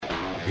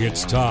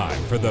It's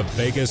time for the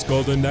Vegas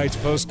Golden Knights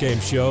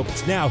postgame show.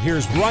 Now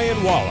here's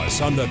Ryan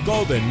Wallace on the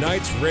Golden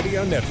Knights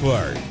Radio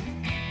Network.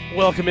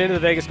 Welcome into the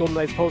Vegas Golden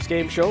Knights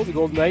postgame show. The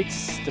Golden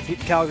Knights defeat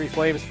the Calgary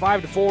Flames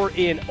 5-4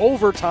 in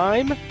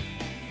overtime.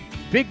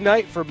 Big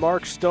night for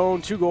Mark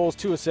Stone. 2 goals,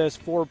 2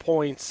 assists, 4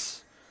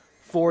 points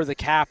for the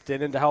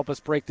captain. And to help us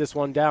break this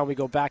one down, we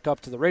go back up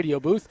to the radio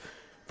booth,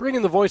 bring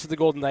in the voice of the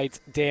Golden Knights,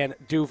 Dan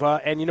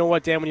Duva. And you know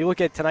what, Dan, when you look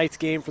at tonight's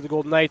game for the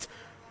Golden Knights,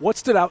 what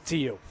stood out to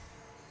you?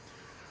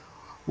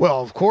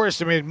 Well, of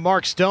course,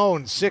 Mark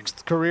Stone,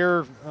 6th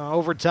career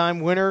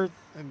overtime winner,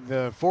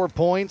 the 4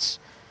 points,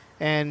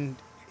 and,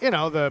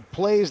 the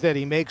plays that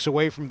he makes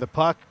away from the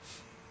puck,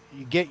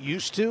 you get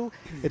used to.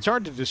 It's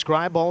hard to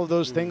describe all of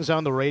those things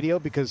on the radio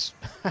because,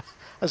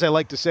 as I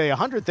like to say,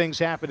 100 things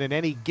happen in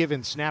any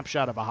given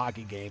snapshot of a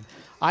hockey game.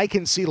 I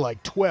can see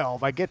like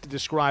 12. I get to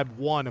describe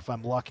 1 if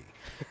I'm lucky.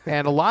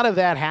 And a lot of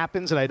that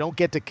happens, and I don't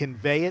get to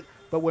convey it,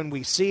 but when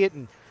we see it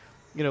and,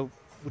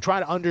 we try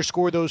to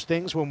underscore those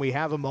things when we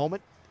have a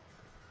moment.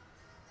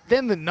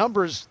 Then the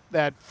numbers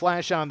that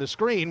flash on the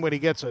screen when he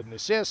gets an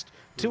assist,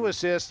 2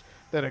 assists,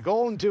 then a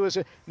goal and 2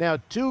 assists. Now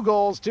 2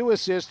 goals, 2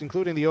 assists,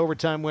 including the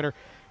overtime winner.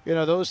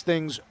 Those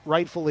things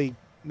rightfully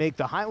make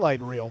the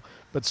highlight reel.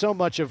 But so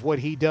much of what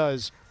he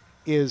does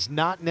is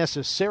not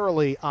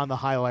necessarily on the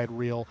highlight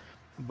reel.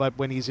 But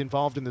when he's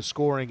involved in the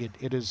scoring,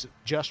 it is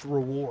just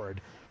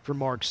reward for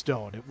Mark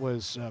Stone.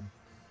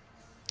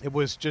 It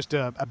was just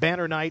a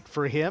banner night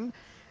for him.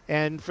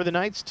 And for the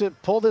Knights to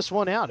pull this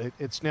one out,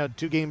 it's now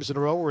 2 games in a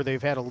row where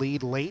they've had a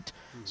lead late,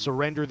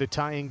 surrender the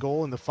tying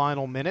goal in the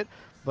final minute.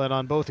 But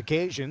on both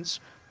occasions,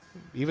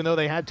 even though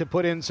they had to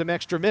put in some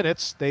extra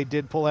minutes, they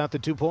did pull out the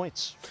 2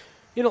 points.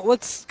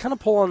 Let's kind of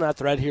pull on that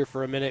thread here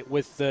for a minute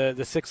with the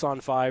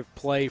 6-on-5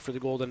 play for the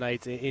Golden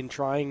Knights in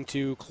trying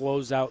to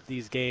close out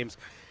these games.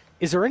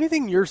 Is there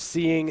anything you're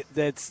seeing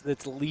that's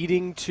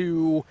leading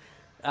to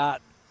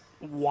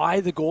why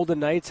the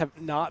Golden Knights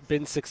have not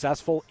been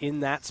successful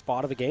in that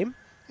spot of a game?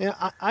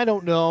 Yeah, I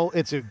don't know.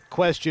 It's a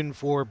question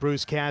for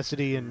Bruce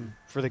Cassidy and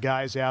for the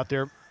guys out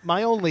there.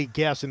 My only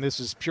guess, and this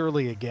is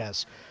purely a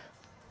guess,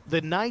 the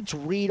Knights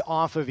read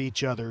off of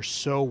each other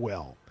so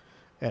well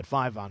at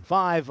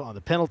 5-on-5, on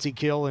the penalty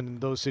kill, and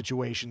those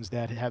situations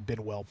that have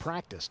been well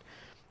practiced.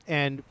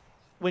 And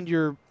when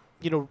you're,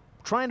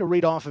 trying to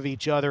read off of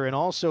each other and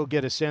also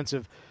get a sense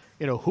of,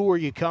 who are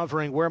you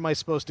covering, where am I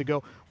supposed to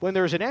go? When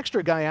there's an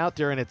extra guy out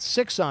there and it's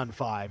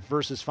 6-on-5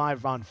 versus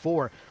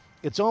 5-on-4,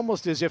 it's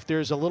almost as if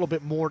there's a little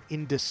bit more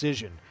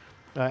indecision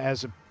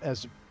as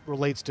it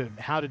relates to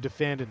how to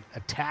defend and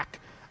attack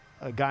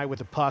a guy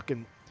with a puck.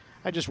 And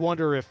I just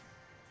wonder if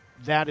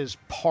that is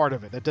part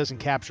of it. That doesn't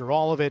capture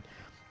all of it.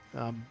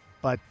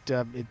 But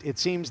it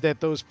seems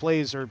that those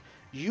plays are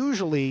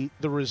usually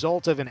the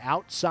result of an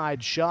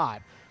outside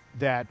shot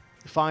that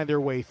find their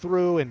way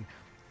through. And,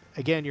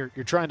 again, you're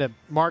trying to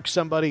mark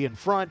somebody in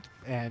front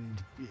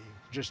and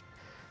just –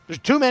 there's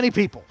too many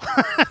people.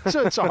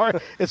 So it's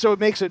hard. And so it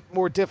makes it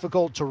more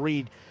difficult to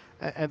read.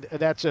 And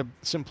that's a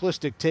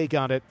simplistic take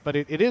on it. But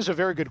it is a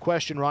very good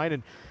question,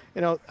 Ryan.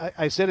 And,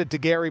 I said it to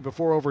Gary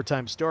before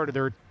overtime started.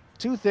 There are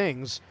 2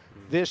 things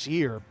this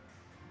year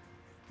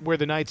where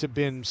the Knights have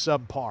been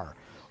subpar.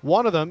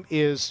 One of them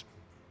is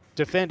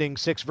defending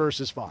 6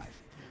 versus 5.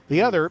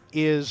 The other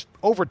is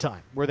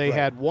overtime, where they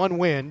had 1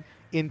 win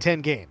in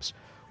 10 games.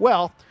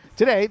 Well,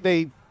 today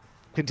they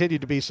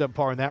continued to be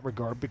subpar in that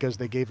regard because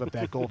they gave up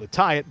that goal to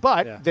tie it.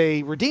 But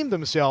they redeemed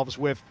themselves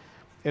with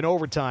an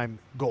overtime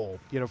goal.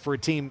 For a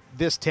team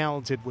this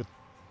talented with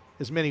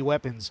as many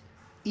weapons,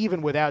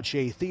 even without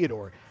Shea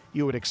Theodore,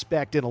 you would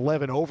expect in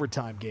 11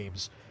 overtime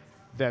games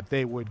that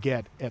they would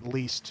get at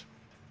least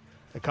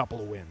a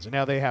couple of wins. And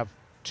now they have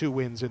 2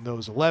 wins in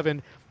those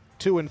 11,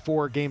 2 and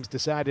 4 games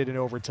decided in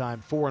overtime,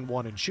 4 and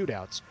 1 in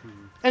shootouts.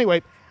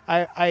 Anyway,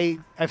 I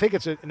think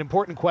it's an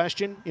important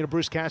question.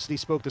 Bruce Cassidy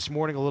spoke this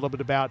morning a little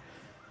bit about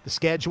the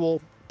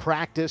schedule,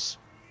 practice,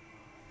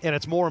 and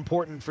it's more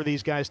important for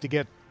these guys to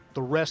get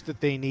the rest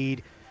that they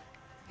need,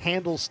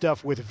 handle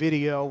stuff with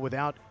video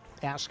without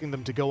asking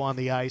them to go on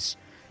the ice.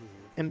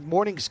 And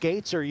morning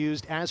skates are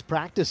used as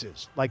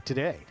practices, like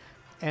today.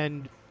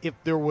 And if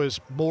there was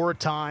more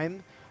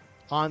time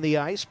on the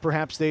ice,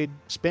 perhaps they'd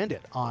spend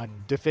it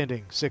on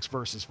defending 6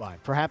 versus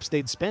 5. Perhaps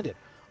they'd spend it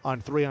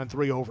on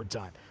 3-on-3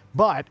 overtime.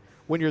 But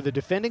when you're the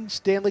defending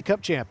Stanley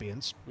Cup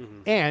champions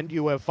and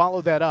you have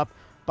followed that up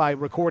by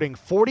recording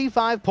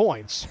 45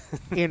 points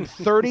in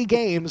 30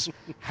 games,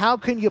 how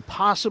can you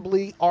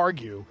possibly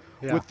argue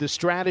with the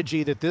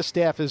strategy that this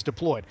staff has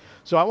deployed?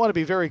 So I want to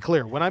be very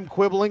clear. When I'm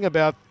quibbling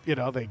about,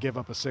 they give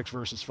up a 6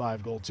 versus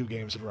 5 goal 2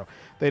 games in a row.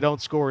 They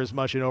don't score as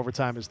much in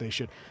overtime as they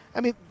should.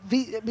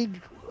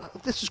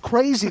 This is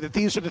crazy that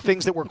these are the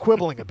things that we're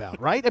quibbling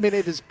about, right? It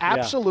is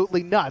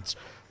absolutely nuts.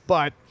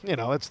 But,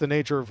 that's the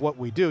nature of what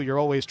we do. You're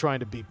always trying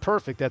to be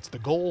perfect. That's the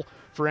goal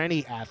for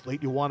any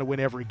athlete. You want to win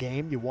every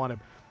game. You want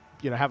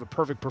to have a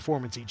perfect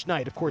performance each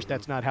night. Of course,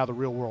 that's not how the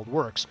real world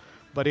works.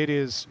 But it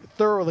is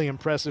thoroughly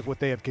impressive what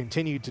they have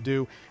continued to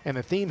do. And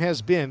the theme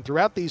has been,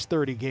 throughout these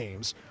 30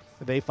 games,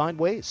 they find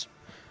ways.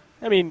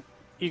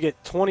 you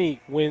get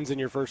 20 wins in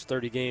your first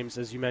 30 games,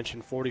 as you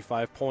mentioned,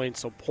 45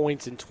 points, so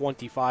points in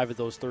 25 of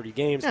those 30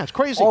 games. Yeah, it's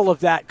crazy. All of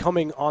that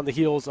coming on the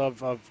heels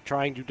of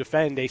trying to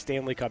defend a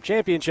Stanley Cup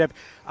championship.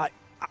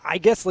 I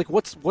guess, like,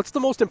 what's the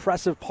most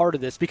impressive part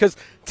of this? Because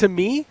to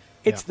me,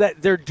 it's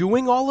that they're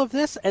doing all of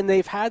this and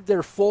they've had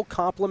their full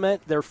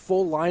complement, their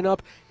full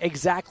lineup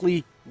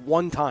exactly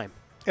one time.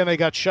 And they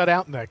got shut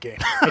out in that game.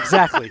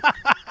 Exactly.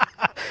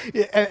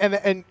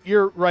 and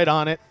you're right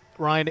on it,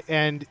 Ryan.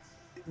 And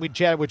we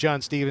chatted with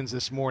John Stevens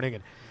this morning,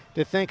 and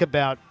to think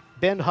about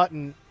Ben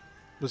Hutton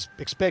was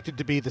expected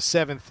to be the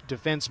 7th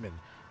defenseman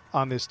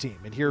on this team.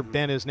 And here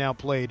Ben has now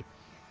played,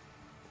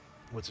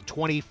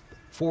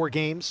 24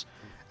 games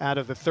out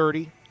of the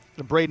 30.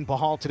 And Braden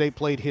Pahal today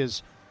played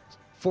his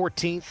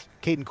 14th.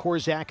 Caden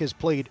Korzak has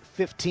played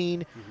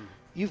 15.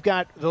 You've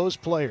got those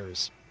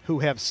players who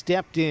have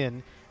stepped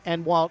in,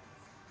 and while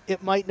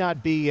it might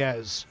not be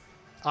as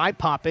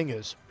eye-popping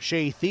as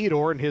Shea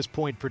Theodore and his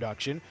point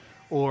production,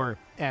 or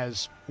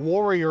as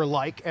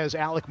warrior-like as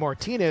Alec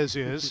Martinez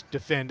is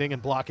defending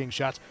and blocking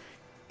shots,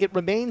 it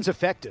remains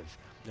effective.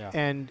 Yeah.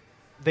 And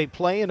they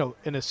play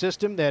in a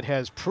system that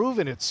has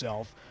proven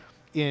itself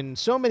in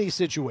so many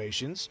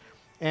situations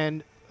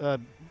and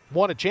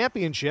won a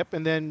championship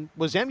and then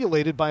was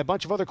emulated by a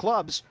bunch of other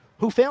clubs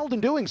who failed in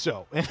doing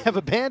so and have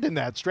abandoned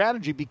that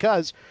strategy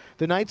because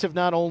the Knights have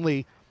not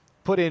only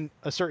put in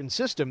a certain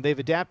system, they've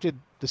adapted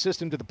the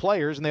system to the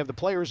players, and they have the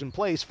players in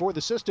place for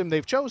the system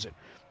they've chosen.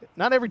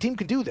 Not every team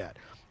can do that.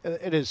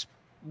 It is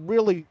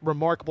really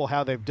remarkable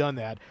how they've done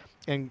that.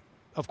 And,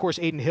 of course,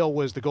 Aiden Hill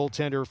was the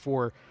goaltender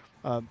for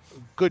a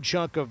good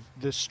chunk of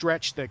the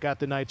stretch that got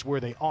the Knights where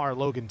they are.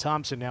 Logan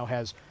Thompson now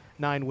has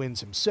 9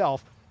 wins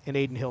himself in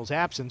Aiden Hill's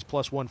absence,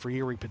 plus 1 for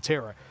Yuri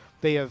Patera.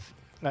 They have,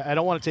 I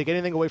don't want to take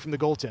anything away from the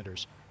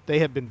goaltenders. They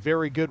have been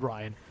very good,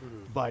 Ryan,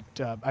 but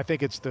I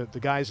think it's the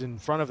guys in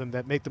front of them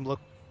that make them look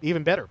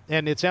even better.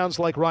 And it sounds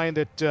like, Ryan,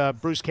 that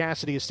Bruce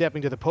Cassidy is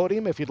stepping to the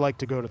podium if you'd like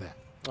to go to that.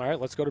 All right,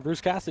 let's go to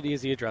Bruce Cassidy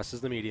as he addresses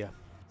the media.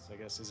 So I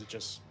guess, is it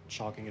just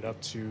chalking it up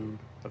to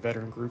a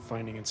veteran group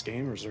finding its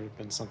game, or has there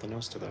been something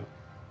else to that?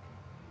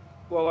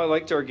 Well, I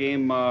liked our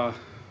game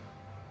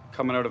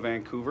coming out of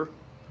Vancouver,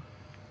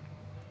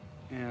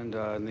 and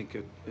I think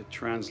it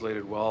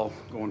translated well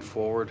going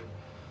forward.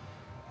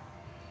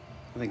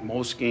 I think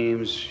most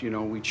games,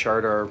 we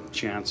chart our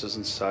chances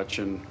and such,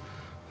 and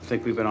I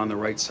think we've been on the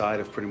right side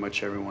of pretty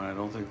much everyone. I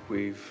don't think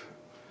we've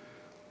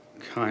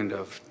kind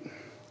of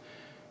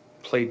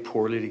played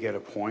poorly to get a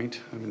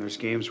point. I mean, there's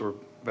games we're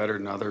better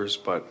than others,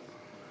 but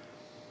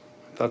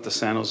I thought the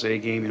San Jose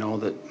game,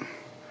 that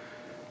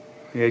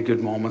we had good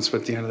moments,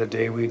 but at the end of the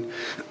day, we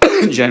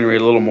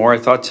generated a little more. I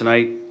thought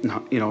tonight,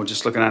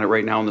 just looking at it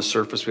right now on the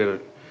surface, we had a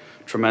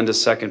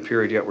tremendous second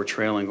period, yet we're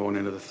trailing going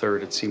into the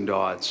third. It seemed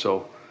odd.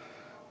 So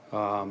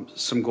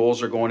some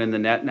goals are going in the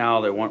net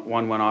now.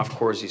 One went off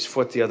Corsi's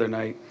foot the other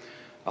night.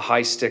 A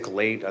high stick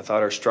late. I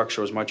thought our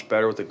structure was much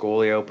better with the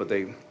goalie out, but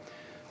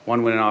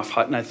one went off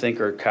Hutton, I think,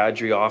 or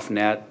Kadri off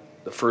net.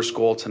 The first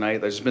goal tonight.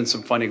 There's been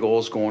some funny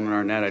goals going in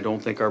our net. I don't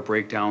think our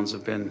breakdowns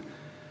have been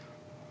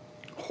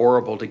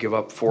horrible to give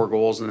up 4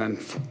 goals and then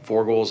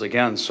 4 goals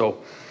again.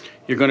 So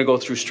you're going to go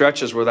through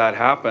stretches where that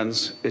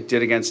happens. It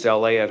did against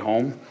LA at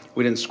home.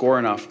 We didn't score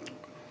enough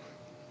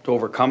to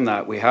overcome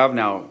that. We have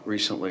now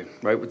recently,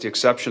 right, with the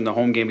exception of the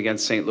home game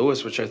against St.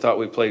 Louis, which I thought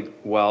we played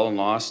well and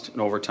lost in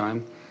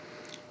overtime.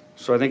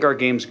 So I think our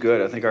game's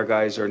good. I think our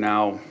guys are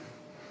now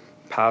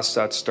past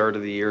that start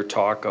of the year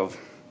talk of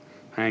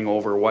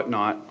hangover,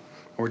 whatnot.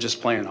 We're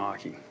just playing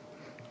hockey,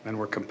 and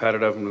we're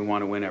competitive, and we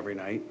want to win every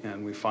night,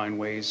 and we find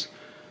ways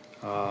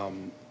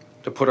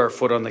to put our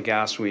foot on the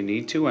gas when we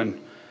need to.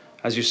 And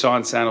as you saw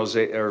in San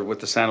Jose, or with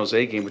the San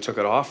Jose game, we took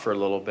it off for a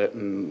little bit,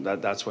 and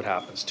that's what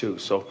happens too.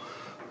 So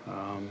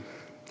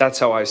that's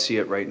how I see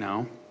it right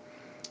now.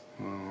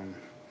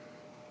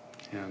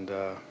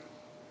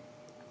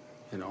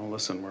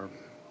 Listen, we're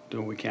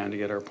doing what we can to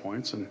get our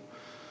points, and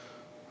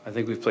I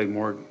think we've played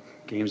more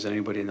games than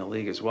anybody in the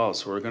league as well.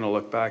 So we're going to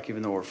look back,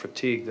 even though we're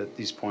fatigued, that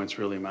these points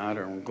really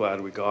matter, and we're glad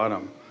we got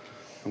them.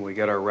 And we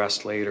get our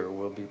rest later,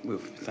 we'll be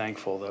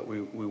thankful that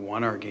we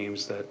won our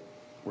games that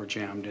were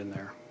jammed in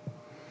there.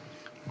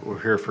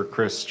 We're here for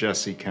Chris,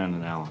 Jesse, Ken,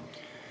 and Alan.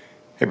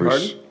 Hey,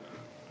 Bruce. Pardon?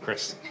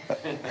 Chris.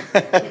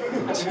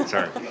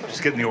 Sorry,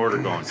 just getting the order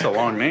going. It's a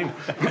long name.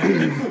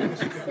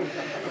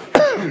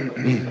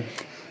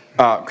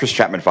 Chris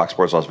Chapman, Fox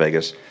Sports Las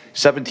Vegas.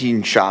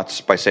 17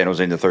 shots by San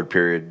Jose in the third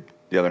period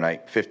the other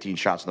night. 15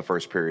 shots in the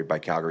first period by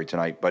Calgary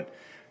tonight. But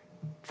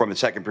from the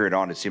second period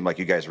on, it seemed like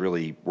you guys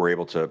really were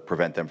able to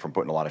prevent them from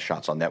putting a lot of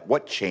shots on net.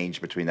 What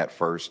changed between that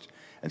first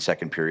and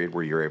second period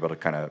where you were able to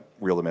kind of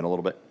reel them in a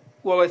little bit?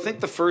 Well, I think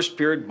the first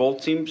period,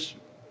 both teams,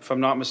 if I'm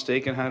not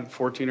mistaken, had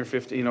 14 or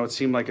 15. It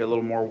seemed like a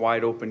little more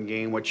wide open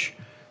game, which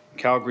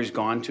Calgary's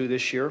gone to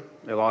this year.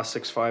 They lost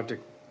 6-5 to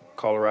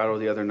Colorado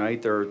the other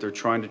night. They're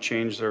trying to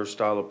change their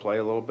style of play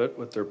a little bit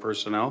with their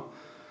personnel.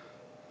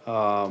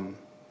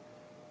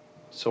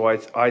 So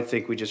I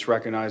think we just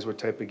recognized what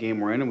type of game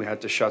we're in, and we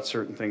had to shut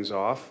certain things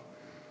off.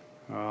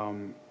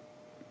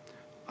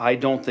 I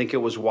don't think it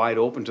was wide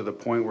open to the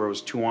point where it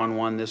was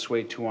 2-on-1 this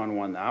way,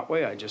 2-on-1 that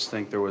way. I just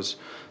think there was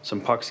some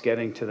pucks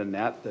getting to the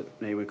net that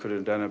maybe we could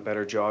have done a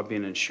better job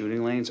being in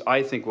shooting lanes.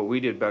 I think what we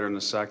did better in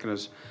the second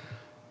is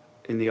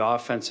in the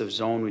offensive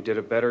zone, we did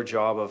a better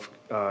job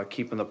of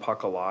keeping the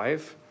puck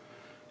alive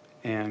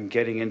and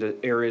getting into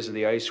areas of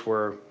the ice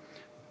where,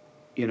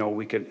 you know,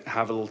 we could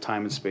have a little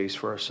time and space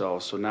for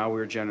ourselves. So now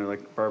we're generally,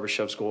 like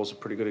Barbashev's goal is a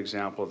pretty good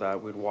example of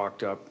that. We'd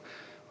walked up,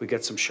 we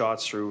get some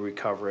shots through,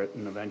 recover it,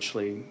 and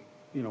eventually,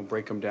 you know,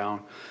 break them down.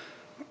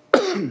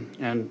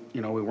 And, you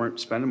know, we weren't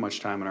spending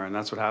much time in our, and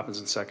that's what happens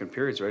in second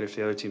periods, right? If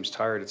the other team's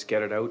tired, it's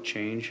get it out,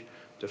 change,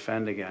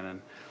 defend again.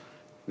 And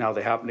now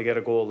they happen to get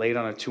a goal late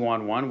on a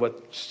 2-on-1.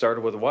 What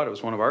started with what? It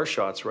was one of our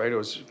shots, right? It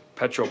was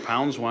Petro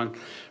Pound's one.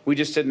 We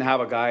just didn't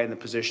have a guy in the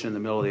position in the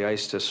middle of the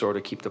ice to sort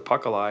of keep the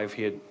puck alive.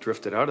 He had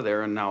drifted out of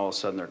there, and now all of a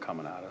sudden they're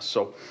coming at us.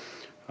 So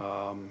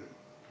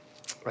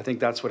I think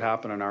that's what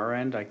happened on our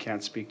end. I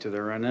can't speak to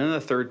their end. And in the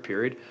third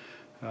period,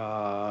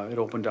 it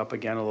opened up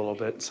again a little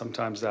bit.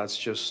 Sometimes that's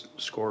just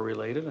score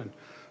related and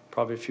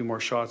probably a few more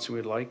shots than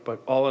we'd like.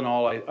 But all in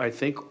all, I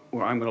think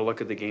I'm going to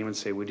look at the game and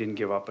say we didn't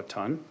give up a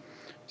ton.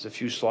 There's a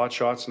few slot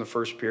shots in the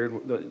first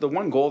period. The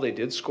one goal they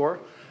did score,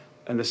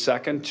 and the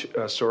second,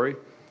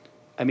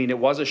 I mean, it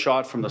was a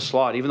shot from the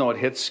slot. Even though it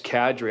hits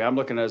Kadri, I'm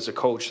looking at it as a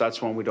coach,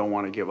 that's one we don't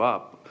want to give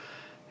up.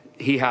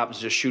 He happens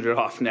to shoot it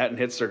off net and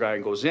hits their guy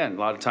and goes in. A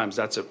lot of times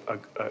that's a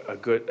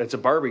good, it's a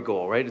Barbie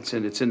goal, right? It's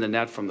in the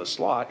net from the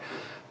slot.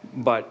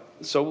 But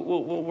so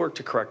we'll work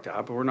to correct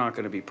that, but we're not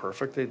going to be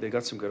perfect. They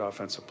got some good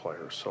offensive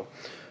players. So,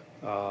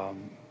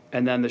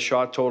 and then the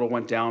shot total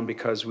went down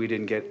because we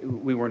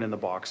weren't in the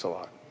box a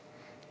lot.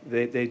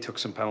 They took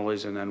some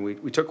penalties, and then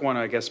we took one,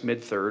 I guess,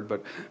 mid-third,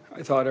 but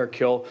I thought our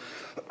kill,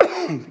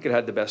 I think it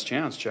had the best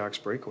chance, Jack's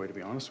breakaway, to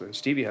be honest with you.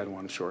 Stevie had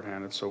one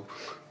shorthanded. So,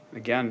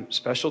 again,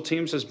 special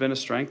teams has been a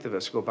strength of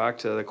us. Go back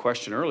to the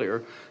question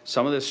earlier.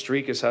 Some of this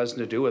streak has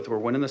to do with we're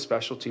winning the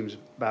special teams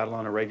battle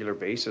on a regular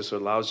basis, so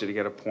it allows you to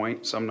get a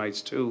point, some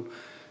nights two.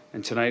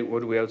 And tonight,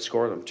 what did we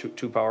outscore them?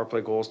 Two power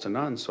play goals to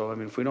none. So, I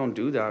mean, if we don't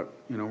do that,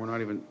 you know, we're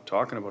not even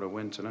talking about a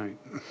win tonight.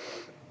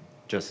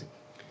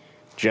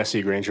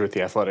 Jesse Granger with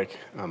The Athletic.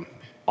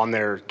 On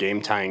their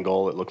game-tying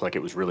goal, it looked like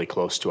it was really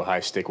close to a high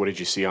stick. What did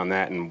you see on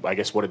that? And I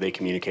guess what did they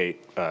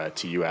communicate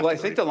to you after? Well, I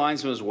think the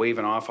linesman was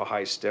waving off a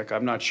high stick.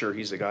 I'm not sure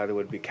he's the guy that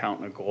would be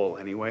counting a goal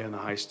anyway on the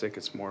high stick.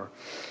 It's more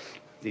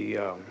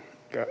the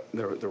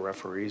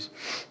referees.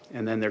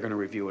 And then they're going to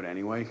review it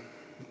anyway.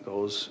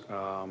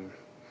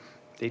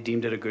 They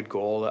deemed it a good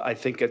goal. I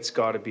think it's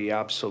got to be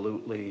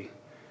absolutely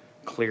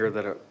clear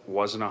that it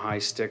wasn't a high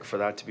stick for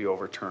that to be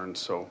overturned.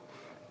 So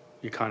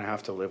you kind of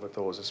have to live with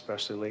those,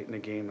 especially late in the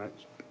game.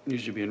 That's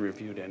usually being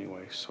reviewed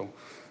anyway. So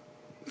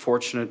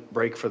fortunate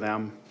break for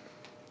them.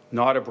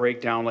 Not a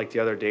breakdown like the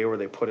other day where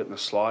they put it in the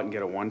slot and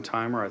get a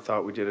one-timer. I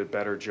thought we did a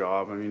better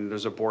job. I mean,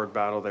 there's a board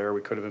battle there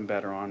we could have been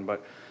better on,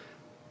 but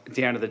at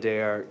the end of the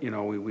day,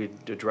 we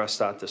addressed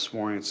that this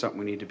morning. It's something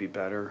we need to be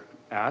better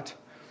at.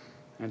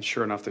 And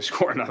sure enough, they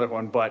score another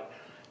one, but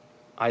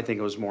I think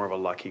it was more of a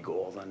lucky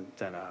goal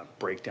than a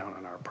breakdown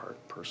on our part,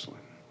 personally.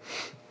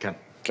 Ken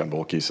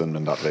Volkesen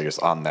and Vegas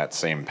on that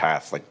same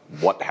path. Like,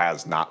 what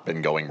has not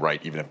been going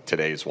right, even if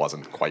today's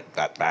wasn't quite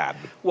that bad?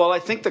 Well, I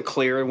think the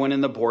clear went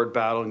in the board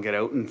battle and get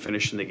out and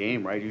finish in the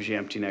game, right? Usually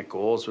empty net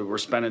goals. We're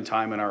spending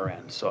time in our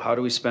end. So how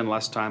do we spend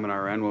less time in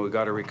our end? Well, we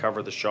got to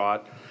recover the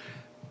shot.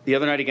 The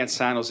other night against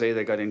San Jose,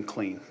 they got in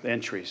clean. The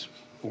entries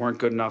weren't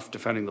good enough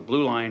defending the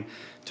blue line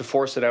to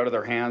force it out of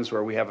their hands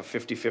where we have a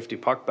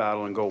 50-50 puck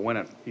battle and go win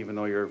it, even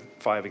though you're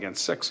 5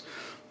 against 6.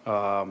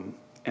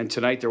 And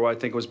tonight, I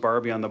think it was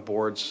Barbie on the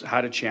boards,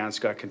 had a chance,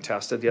 got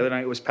contested. The other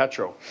night it was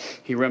Petro.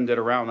 He rimmed it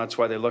around. That's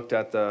why they looked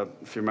at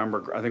if you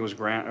remember, I think it was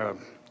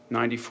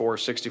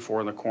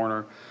 94-64 in the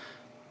corner.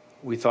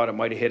 We thought it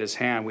might have hit his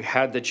hand. We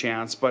had the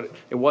chance, but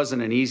it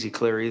wasn't an easy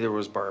clear either. It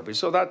was Barbie.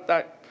 So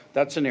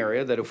that's an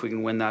area that if we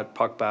can win that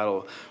puck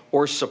battle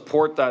or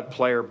support that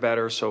player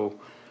better so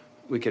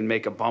we can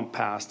make a bump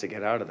pass to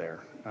get out of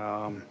there.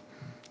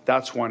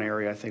 That's one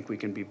area I think we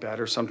can be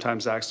better.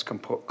 Sometimes that's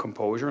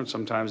composure, and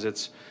sometimes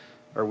it's,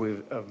 are we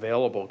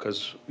available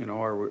because,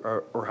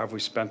 or have we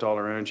spent all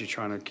our energy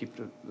trying to keep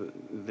the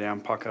damn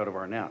puck out of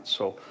our net?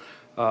 So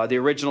the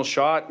original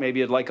shot, maybe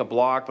you'd like a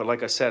block, but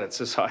like I said, it's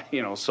this high,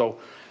 so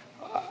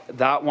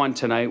that one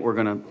tonight we're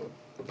going to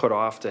put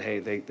off to, hey,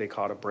 they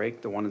caught a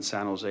break. The one in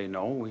San Jose,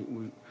 no.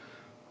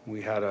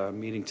 We had a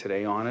meeting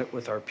today on it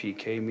with our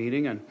PK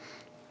meeting, and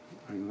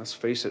I mean, let's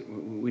face it,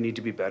 we need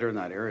to be better in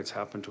that area. It's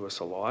happened to us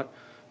a lot.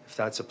 If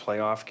that's a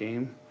playoff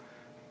game,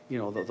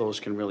 those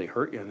can really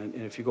hurt you. And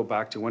if you go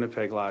back to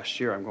Winnipeg last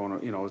year, I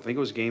think it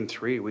was game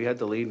 3. We had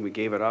the lead and we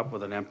gave it up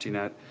with an empty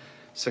net,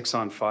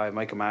 6-on-5.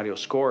 Mike Amadio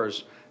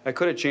scores. That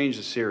could have changed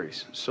the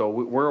series. So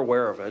we're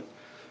aware of it,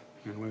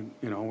 and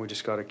we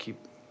just got to keep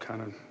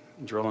kind of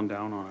drilling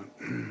down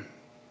on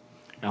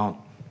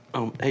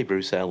it. Hey,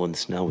 Bruce, Alan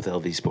Snell with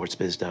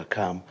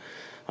LVSportsBiz.com.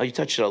 You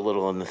touched a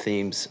little on the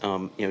themes.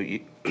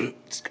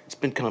 It's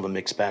been kind of a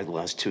mixed bag the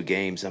last 2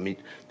 games. I mean,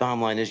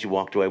 bottom line is you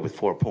walked away with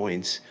 4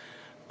 points.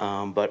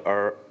 but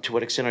to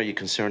what extent are you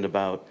concerned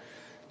about,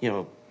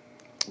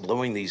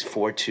 blowing these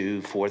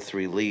 4-2,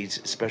 4-3 leads,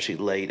 especially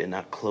late, and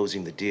not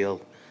closing the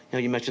deal?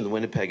 You mentioned the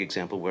Winnipeg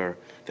example where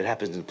if it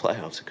happens in the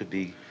playoffs, it could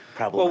be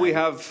problematic. Well, we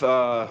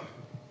have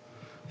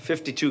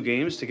 52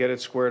 games to get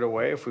it squared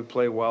away if we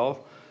play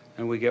well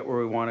and we get where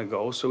we want to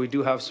go. So we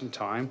do have some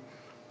time.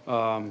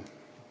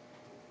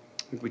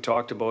 We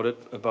talked about it,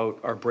 about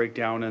our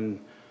breakdown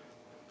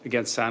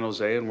against San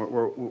Jose, and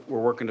we're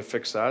working to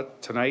fix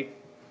that tonight.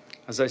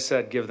 As I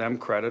said, give them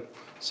credit.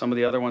 Some of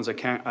the other ones I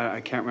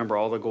can't remember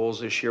all the goals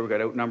this year. We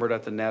got outnumbered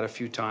at the net a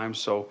few times,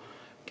 so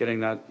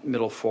getting that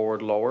middle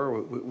forward lower,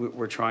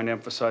 we're trying to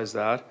emphasize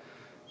that.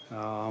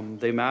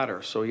 They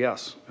matter. So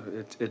yes,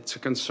 it's a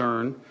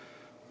concern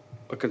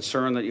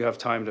that you have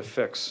time to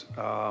fix.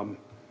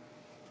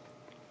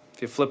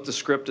 If you flip the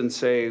script and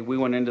say we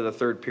went into the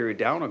third period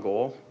down a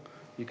goal,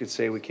 you could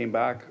say we came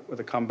back with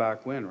a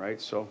comeback win,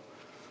 right? So,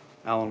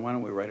 Alan, why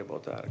don't we write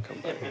about that, a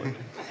comeback win?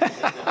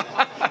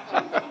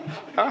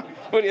 Huh?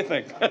 What do you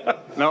think?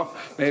 No?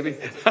 Maybe?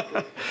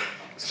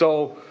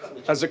 So,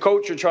 as a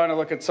coach, you're trying to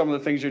look at some of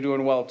the things you're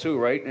doing well too,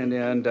 right?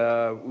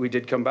 And we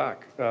did come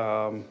back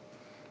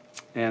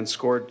and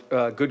scored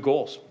good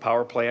goals.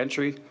 Power play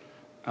entry,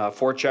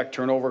 forecheck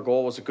turnover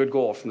goal was a good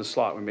goal from the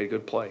slot. We made a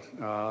good play.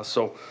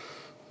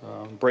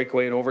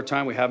 Breakaway in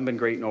overtime, we haven't been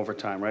great in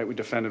overtime, right? We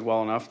defended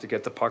well enough to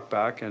get the puck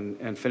back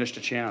and finished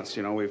a chance.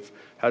 We've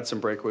had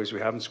some breakaways. We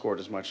haven't scored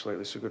as much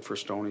lately, so good for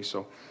Stoney.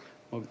 So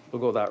we'll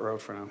go that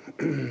route for now.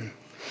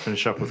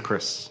 Finish up with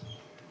Chris.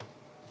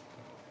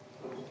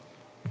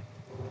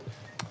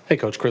 Hey,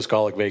 Coach. Chris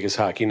Golick, Vegas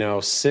Hockey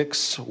Now.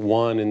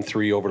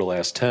 6-1-3 over the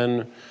last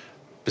 10.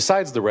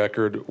 Besides the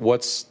record,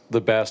 what's the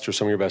best or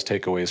some of your best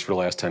takeaways for the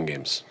last 10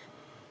 games?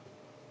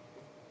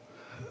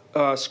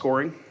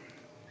 Scoring.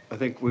 I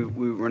think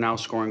we're now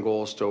scoring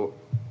goals to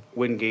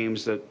win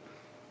games that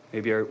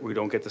maybe we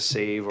don't get the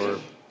save or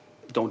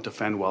don't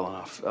defend well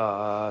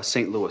enough.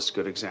 St. Louis,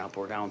 good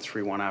example. We're down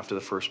 3-1 after the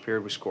first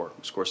period. We score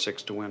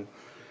 6 to win.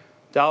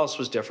 Dallas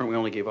was different. We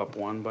only gave up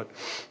 1, but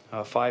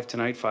 5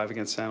 tonight, 5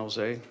 against San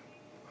Jose.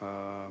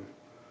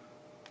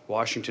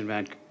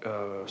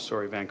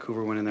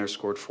 Vancouver went in there,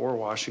 scored 4.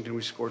 Washington,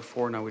 we scored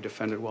 4. Now we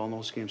defended well in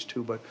those games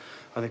too, but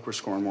I think we're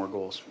scoring more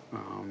goals.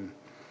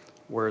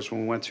 Whereas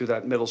when we went through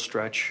that middle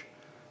stretch,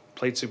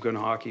 played some good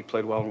hockey,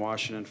 played well in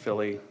Washington,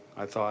 Philly,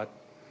 I thought.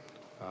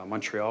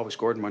 Montreal, we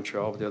scored in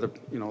Montreal, but the other,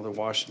 the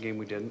Washington game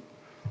we didn't.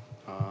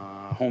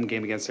 Home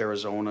game against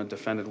Arizona,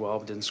 defended well,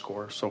 but didn't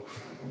score. So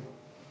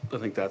I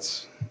think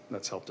that's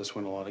helped us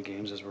win a lot of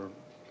games as we're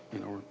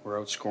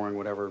outscoring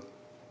whatever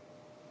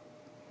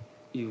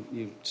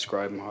you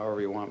describe them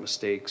however you want,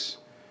 mistakes,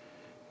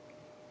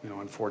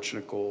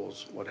 unfortunate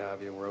goals, what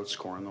have you. We're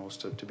outscoring those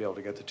to be able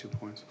to get the 2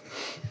 points.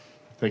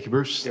 Thank you,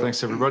 Bruce. Yep.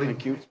 Thanks, everybody.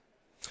 Thank you.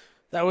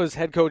 That was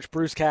head coach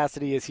Bruce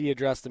Cassidy as he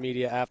addressed the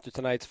media after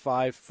tonight's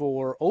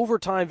 5-4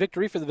 overtime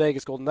victory for the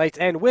Vegas Golden Knights.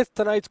 And with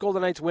tonight's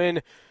Golden Knights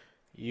win,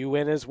 you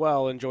win as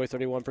well. Enjoy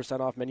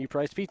 31% off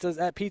menu-priced pizzas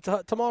at Pizza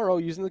Hut tomorrow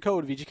using the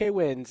code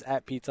VGKWINS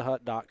at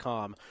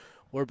pizzahut.com.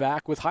 We're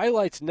back with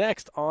highlights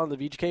next on the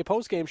VGK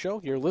Postgame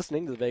Show. You're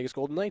listening to the Vegas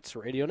Golden Knights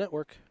Radio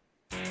Network.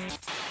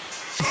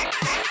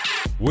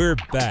 We're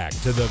back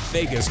to the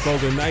Vegas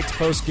Golden Knights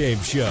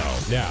Postgame Show.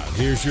 Now,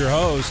 here's your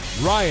host,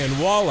 Ryan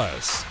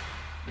Wallace.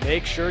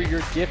 Make sure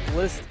your gift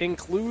list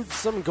includes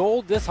some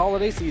gold this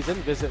holiday season.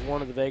 Visit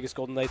one of the Vegas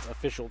Golden Knights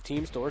official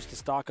team stores to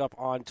stock up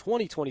on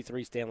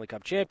 2023 Stanley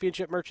Cup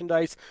Championship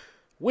merchandise,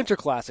 Winter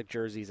Classic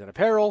jerseys and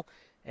apparel,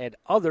 and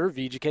other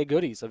VGK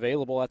goodies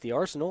available at the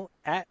Arsenal,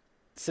 at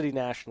City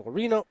National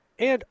Arena,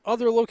 and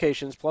other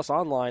locations, plus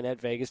online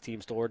at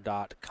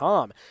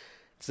vegasteamstore.com.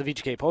 It's the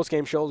VGK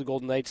postgame show. The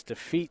Golden Knights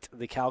defeat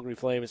the Calgary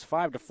Flames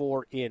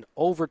 5-4 in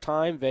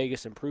overtime.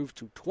 Vegas improved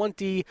to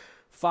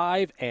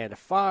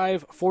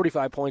 25-5,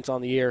 45 points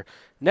on the year.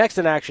 Next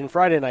in action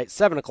Friday night,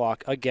 7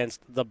 o'clock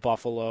against the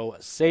Buffalo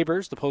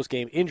Sabres. The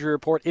postgame injury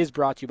report is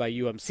brought to you by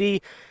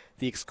UMC,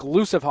 the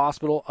exclusive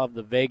hospital of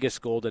the Vegas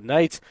Golden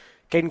Knights.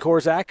 Caden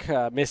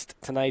Korczak missed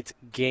tonight's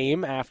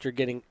game after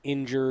getting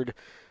injured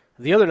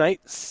the other night,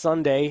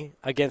 Sunday,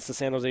 against the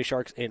San Jose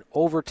Sharks in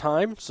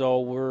overtime. So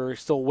we're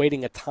still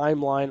waiting a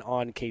timeline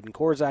on Caden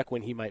Korczak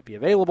when he might be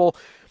available.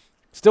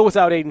 Still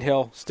without Aiden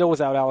Hill, still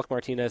without Alec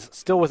Martinez,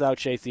 still without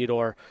Shea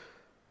Theodore.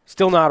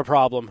 Still not a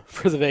problem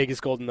for the Vegas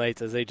Golden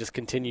Knights as they just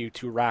continue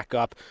to rack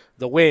up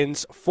the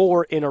wins.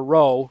 4 in a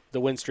row,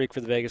 the win streak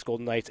for the Vegas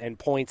Golden Knights, and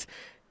points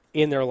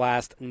in their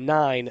last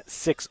 9,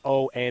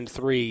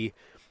 6-0-3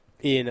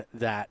 in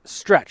that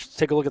stretch. Let's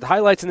take a look at the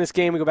highlights in this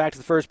game. We go back to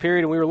the first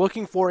period, and we were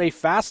looking for a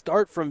fast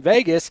start from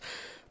Vegas,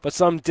 but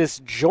some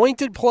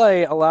disjointed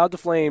play allowed the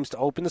Flames to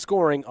open the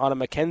scoring on a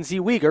Mackenzie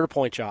Weegar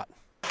point shot.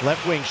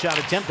 Left wing shot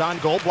attempt on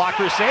goal,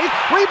 blocker save,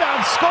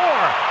 rebound,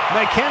 score!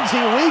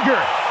 Mackenzie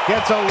Weegar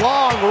gets a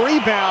long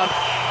rebound,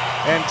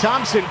 and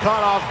Thompson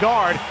caught off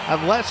guard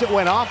unless it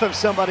went off of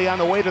somebody on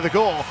the way to the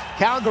goal.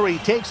 Calgary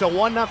takes a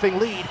 1-0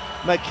 lead.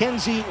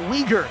 Mackenzie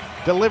Weegar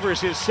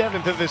delivers his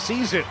 7th of the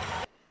season.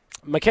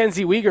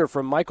 Mackenzie Weegar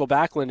from Michael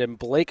Backlund and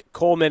Blake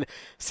Coleman.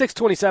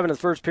 6:27 in the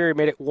first period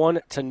made it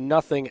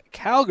 1-0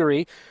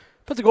 Calgary.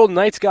 But the Golden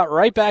Knights got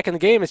right back in the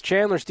game as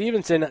Chandler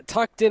Stevenson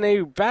tucked in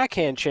a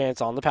backhand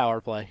chance on the power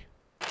play.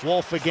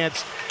 Wolf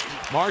against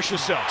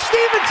Marchessault.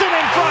 Stevenson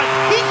in front.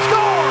 He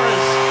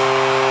scores!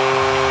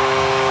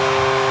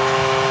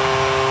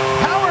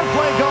 Power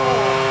play goal.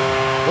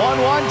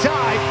 1-1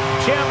 tie.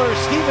 Chandler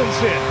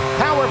Stevenson.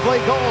 Power play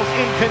goals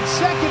in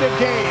consecutive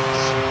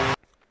games.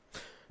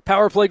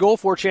 Power play goal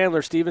for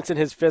Chandler Stevenson,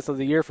 his 5th of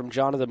the year from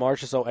Jonathan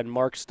Marchessault and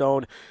Mark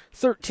Stone.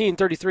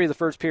 13:33 the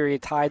first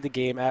period tied the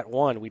game at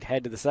 1. We'd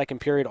head to the second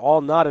period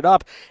all knotted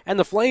up, and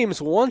the Flames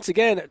once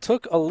again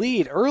took a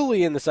lead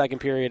early in the second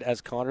period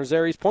as Connor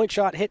Zari's point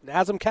shot hit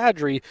Nazem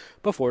Kadri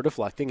before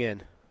deflecting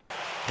in.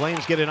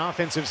 Flames get an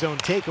offensive zone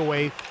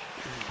takeaway.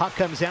 Puck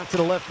comes out to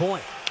the left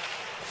point.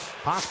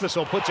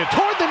 Pospisil puts it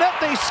toward the net.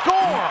 They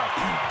score!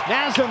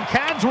 Nazem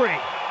Kadri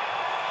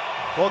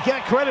will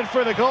get credit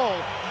for the goal.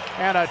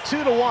 And a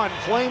 2-1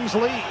 Flames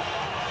lead.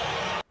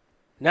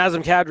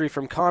 Nazem Kadri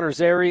from Connor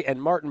Zary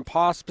and Martin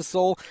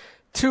Pospisil.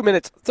 2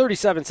 minutes,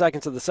 37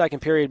 seconds of the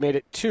second period made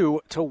it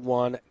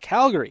 2-1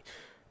 Calgary.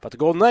 But the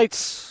Golden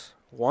Knights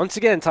once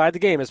again tied the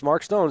game as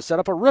Mark Stone set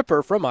up a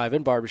ripper from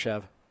Ivan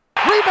Barbashev.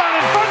 Rebound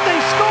in front,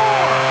 they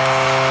score!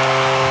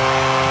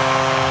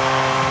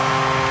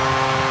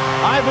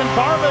 Ivan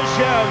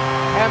Barbashev,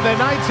 and the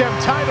Knights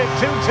have tied it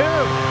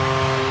 2-2.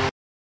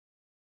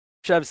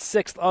 Barbashev's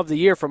 6th of the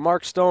year from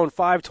Mark Stone,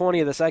 5:20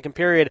 of the second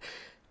period,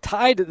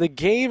 tied the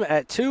game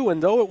at 2,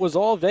 and though it was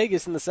all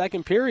Vegas in the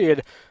second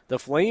period, the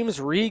Flames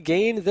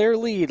regained their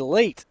lead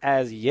late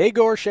as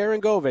Yegor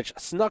Sharangovich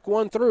snuck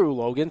one through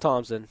Logan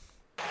Thompson.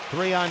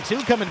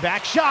 3-on-2 coming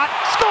back, shot,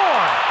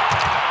 score!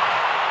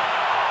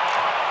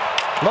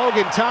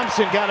 Logan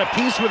Thompson got a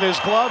piece with his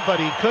glove, but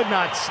he could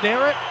not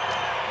snare it,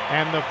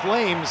 and the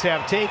Flames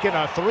have taken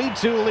a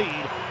 3-2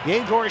 lead.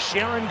 Yegor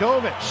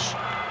Sharangovich.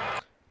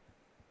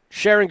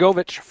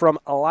 Sharangovich from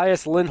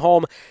Elias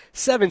Lindholm,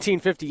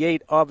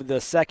 17:58 of the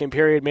second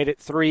period, made it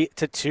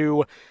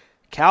 3-2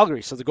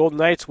 Calgary. So the Golden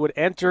Knights would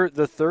enter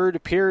the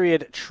third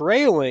period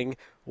trailing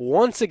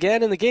once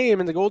again in the game,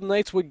 and the Golden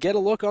Knights would get a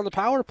look on the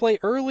power play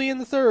early in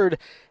the third,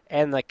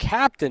 and the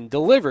captain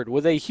delivered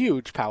with a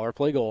huge power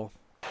play goal.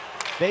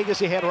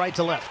 Vegas ahead right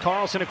to left.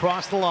 Carlson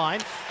across the line,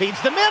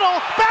 feeds the middle,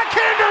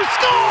 backhander,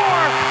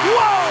 score!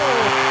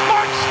 Whoa!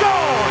 Mark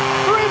Stone,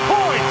 3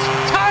 points,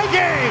 tie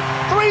game,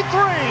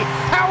 3-3,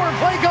 power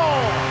play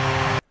goal.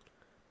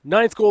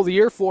 9th goal of the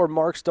year for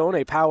Mark Stone,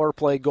 a power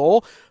play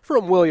goal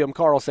from William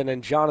Karlsson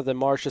and Jonathan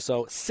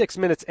Marchessault. 6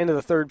 minutes into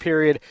the third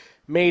period,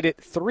 made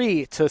it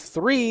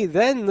 3-3.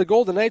 Then the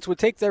Golden Knights would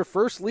take their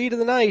first lead of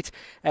the night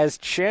as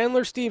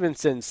Chandler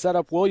Stevenson set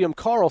up William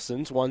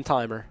Karlsson's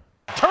one-timer.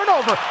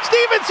 Turnover,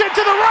 Stevenson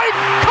to the right,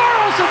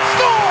 Karlsson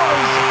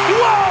scores!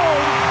 Whoa!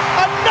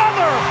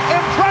 Another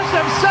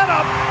impressive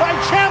setup by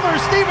Chandler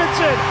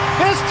Stevenson.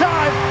 This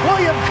time,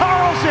 William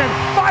Karlsson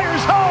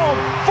fires home.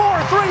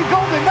 4-3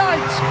 Golden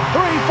Knights,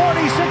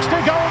 3:46 to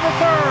go in the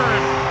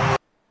third.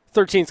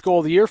 13th goal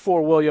of the year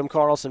for William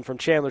Karlsson from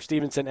Chandler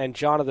Stevenson and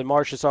Jonathan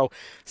Marchessault.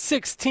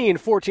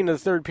 16:14 of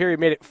the third period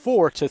made it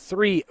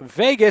 4-3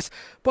 Vegas,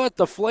 but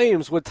the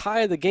Flames would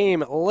tie the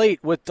game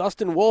late with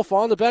Dustin Wolf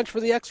on the bench for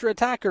the extra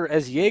attacker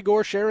as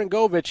Yegor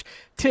Sharangovich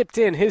tipped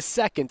in his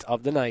 2nd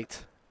of the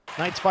night.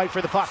 Knights fight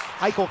for the puck.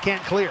 Eichel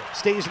can't clear.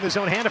 Stays in the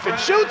zone. Hannafin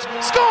shoots.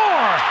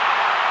 Score!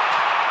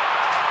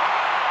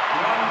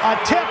 A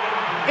tip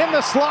in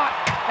the slot,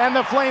 and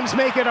the Flames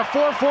make it a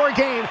 4-4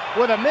 game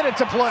with a minute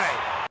to play.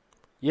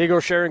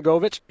 Yegor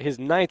Sharangovich, his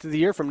 9th of the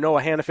year from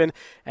Noah Hannafin,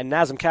 and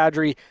Nazem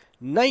Kadri,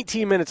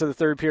 19 minutes of the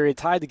third period,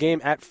 tied the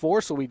game at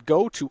 4, so we'd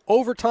go to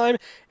overtime.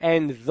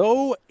 And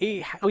though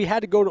we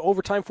had to go to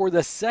overtime for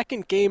the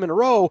second game in a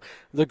row,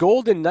 the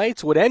Golden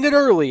Knights would end it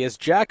early as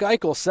Jack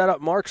Eichel set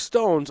up Mark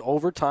Stone's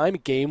overtime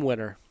game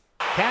winner.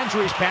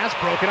 Kadri's pass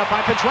broken up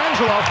by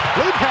Pietrangelo.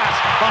 Lead pass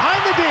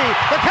behind the D.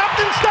 The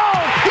captain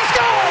Stone. He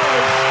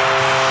scores!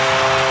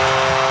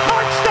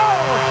 Mark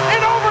Stone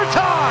in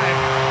overtime.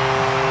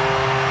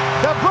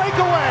 The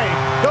breakaway.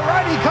 The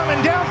righty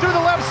coming down through the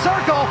left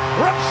circle.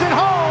 Rips it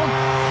home.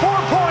 4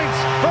 points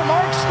for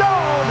Mark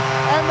Stone.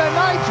 And the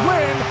Knights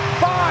win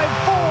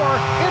 5-4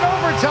 in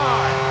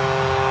overtime.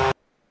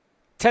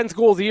 10th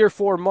goal of the year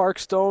for Mark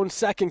Stone.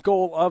 2nd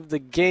goal of the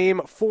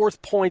game.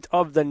 4th point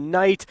of the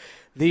night.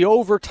 The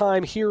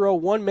overtime hero,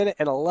 1 minute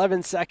and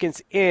 11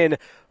 seconds in.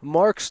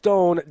 Mark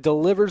Stone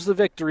delivers the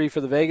victory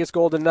for the Vegas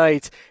Golden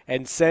Knights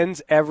and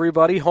sends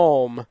everybody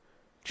home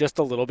just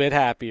a little bit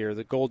happier.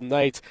 The Golden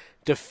Knights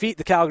defeat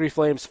the Calgary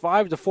Flames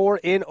 5-4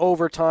 in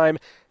overtime.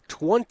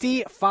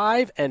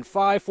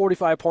 25-5,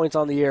 45 points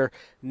on the year.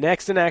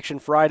 Next in action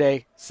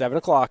Friday, 7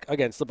 o'clock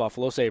against the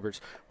Buffalo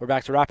Sabres. We're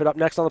back to wrap it up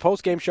next on the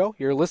postgame show.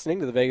 You're listening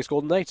to the Vegas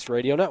Golden Knights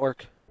Radio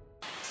Network.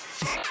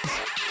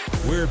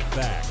 We're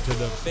back to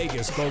the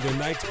Vegas Golden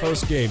Knights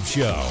postgame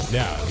show.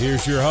 Now,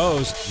 here's your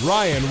host,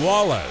 Ryan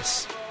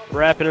Wallace.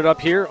 Wrapping it up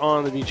here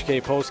on the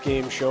VGK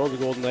Postgame show. The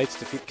Golden Knights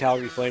defeat the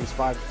Calgary Flames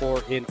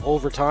 5-4 in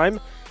overtime.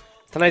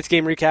 Tonight's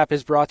game recap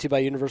is brought to you by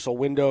Universal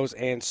Windows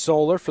and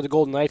Solar. For the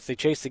Golden Knights, they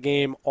chase the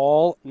game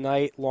all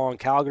night long.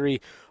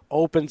 Calgary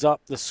opens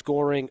up the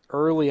scoring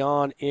early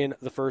on in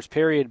the first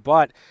period,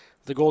 but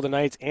the Golden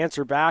Knights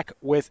answer back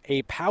with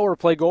a power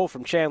play goal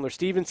from Chandler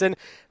Stevenson.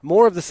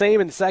 More of the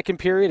same in the second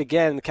period.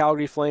 Again, the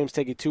Calgary Flames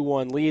take a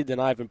 2-1 lead. Then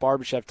Ivan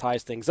Barbashev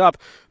ties things up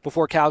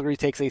before Calgary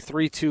takes a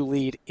 3-2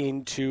 lead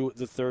into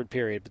the third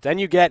period. But then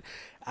you get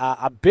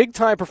a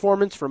big-time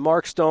performance from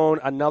Mark Stone,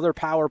 another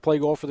power play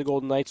goal for the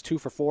Golden Knights, 2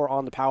 for 4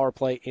 on the power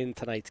play in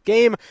tonight's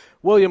game.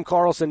 William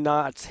Karlsson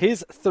knots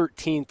his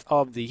 13th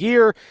of the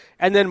year,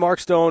 and then Mark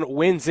Stone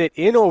wins it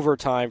in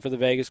overtime for the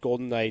Vegas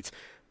Golden Knights,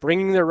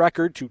 bringing their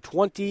record to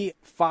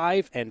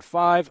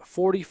 25-5,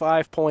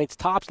 45 points,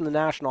 tops in the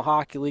National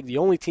Hockey League, the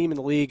only team in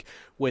the league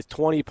with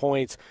 20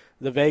 points.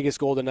 The Vegas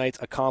Golden Knights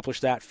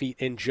accomplished that feat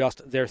in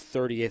just their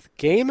 30th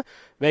game.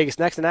 Vegas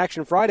next in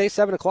action Friday,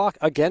 7 o'clock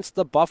against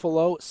the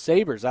Buffalo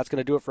Sabres. That's going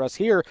to do it for us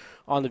here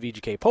on the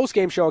VGK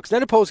Postgame Show.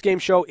 Extended Postgame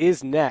Show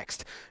is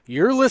next.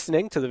 You're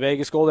listening to the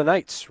Vegas Golden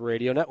Knights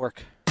Radio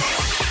Network.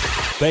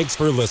 Thanks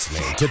for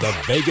listening to the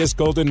Vegas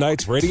Golden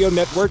Knights Radio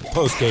Network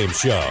postgame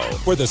show.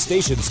 For the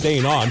station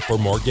staying on for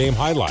more game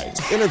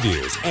highlights,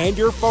 interviews, and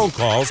your phone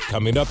calls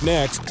coming up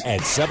next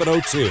at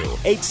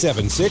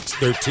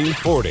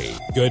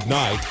 702-876-1340. Good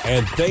night,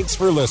 and thanks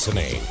for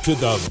listening to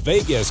the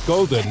Vegas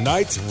Golden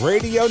Knights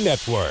Radio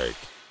Network.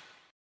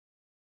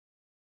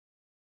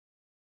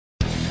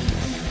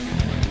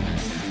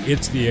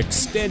 It's the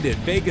extended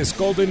Vegas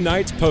Golden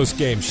Knights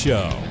postgame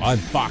show on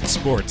Fox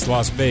Sports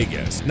Las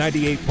Vegas,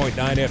 98.9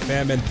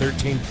 FM and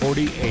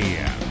 1340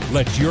 AM.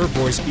 Let your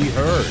voice be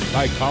heard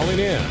by calling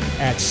in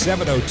at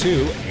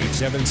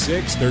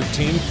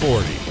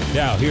 702-876-1340.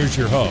 Now here's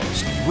your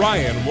host,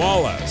 Ryan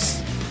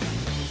Wallace.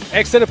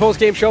 Extended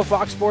postgame show,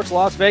 Fox Sports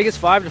Las Vegas,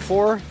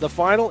 5-4. The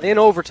final in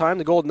overtime.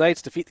 The Golden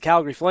Knights defeat the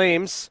Calgary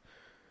Flames.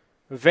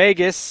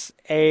 Vegas,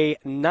 a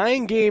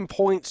 9-game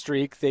point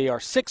streak. They are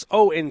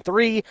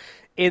 6-0-3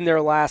 in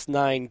their last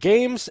 9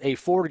 games. A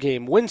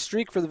 4-game win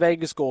streak for the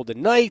Vegas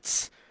Golden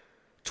Knights.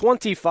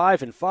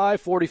 25-5,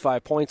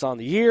 45 points on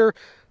the year.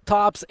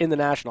 Tops in the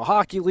National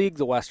Hockey League,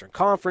 the Western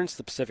Conference,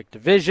 the Pacific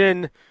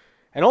Division.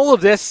 And all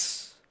of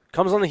this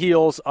comes on the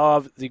heels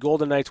of the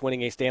Golden Knights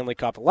winning a Stanley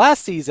Cup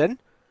last season,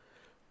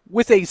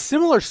 with a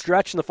similar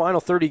stretch in the final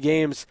 30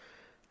 games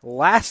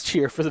last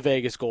year for the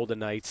Vegas Golden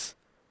Knights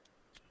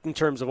in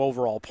terms of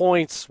overall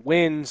points,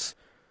 wins.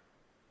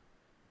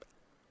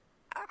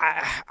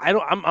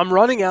 I'm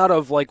running out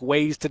of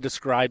ways to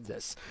describe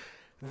this.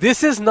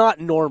 This is not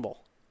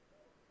normal.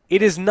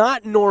 It is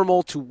not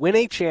normal to win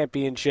a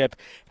championship,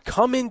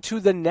 come into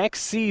the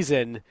next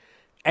season,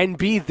 and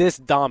be this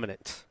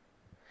dominant.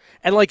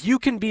 And you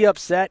can be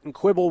upset and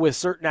quibble with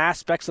certain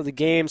aspects of the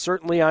game.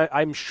 Certainly,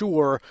 I'm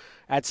sure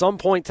at some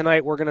point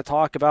tonight we're going to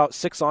talk about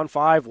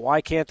 6-on-5.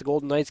 Why can't the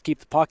Golden Knights keep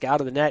the puck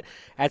out of the net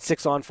at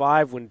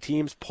 6-on-5 when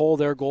teams pull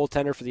their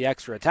goaltender for the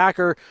extra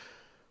attacker?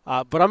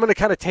 But I'm going to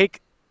kind of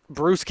take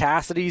Bruce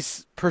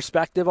Cassidy's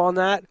perspective on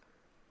that.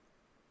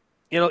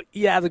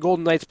 The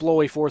Golden Knights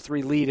blow a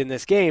 4-3 lead in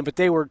this game, but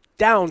they were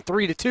down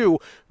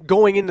 3-2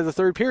 going into the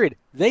third period.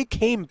 They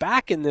came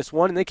back in this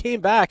one, and they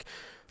came back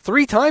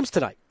 3 times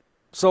tonight.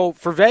 So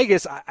for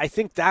Vegas, I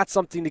think that's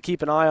something to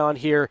keep an eye on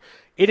here.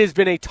 It has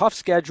been a tough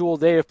schedule.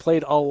 They have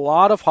played a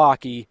lot of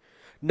hockey,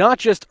 not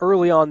just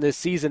early on this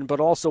season, but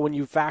also when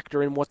you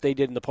factor in what they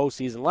did in the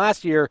postseason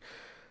last year.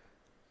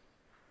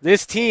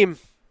 This team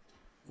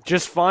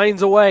just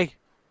finds a way.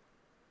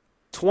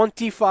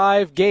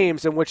 25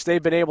 games in which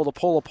they've been able to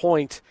pull a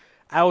point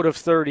out of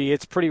 30.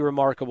 It's pretty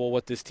remarkable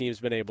what this team's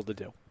been able to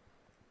do.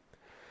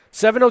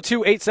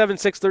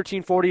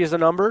 702-876-1340 is the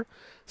number.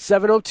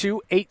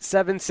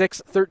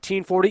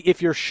 702-876-1340.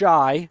 If you're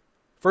shy,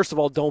 first of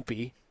all, don't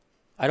be.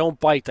 I don't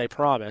bite, I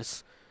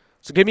promise.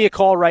 So give me a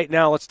call right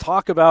now. Let's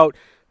talk about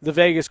the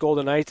Vegas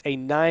Golden Knights, a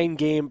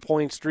 9-game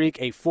point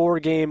streak, a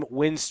 4-game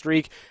win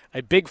streak,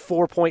 a big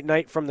 4-point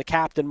night from the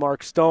captain,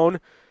 Mark Stone.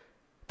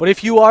 But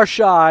if you are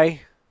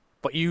shy,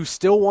 but you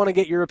still want to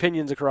get your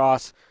opinions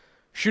across,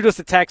 shoot us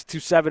a text to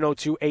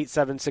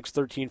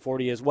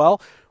 702-876-1340 as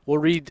well. We'll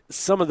read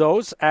some of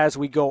those as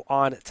we go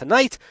on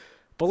tonight.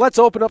 But let's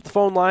open up the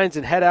phone lines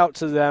and head out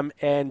to them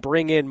and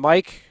bring in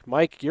Mike.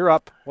 Mike, you're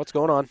up. What's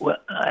going on? Well,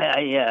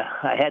 I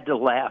had to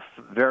laugh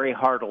very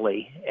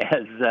heartily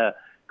as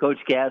Coach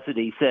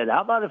Cassidy said,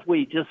 how about if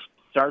we just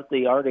start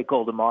the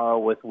article tomorrow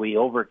with we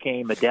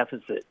overcame a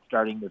deficit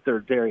starting the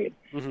third period?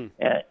 Mm-hmm.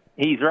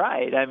 He's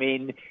right. I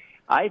mean,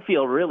 I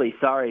feel really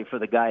sorry for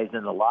the guys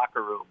in the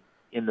locker room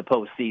in the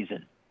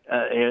postseason,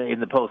 in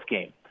the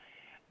postgame,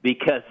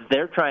 because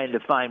they're trying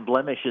to find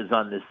blemishes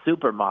on this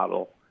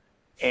supermodel,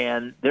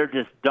 and they're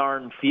just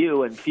darn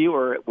few and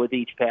fewer with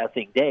each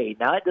passing day.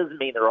 Now, it doesn't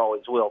mean there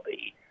always will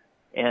be,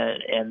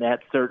 and that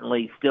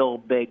certainly still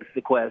begs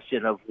the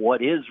question of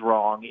what is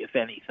wrong, if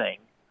anything.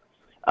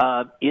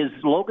 Is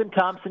Logan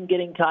Thompson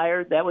getting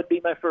tired? That would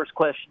be my first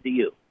question to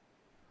you.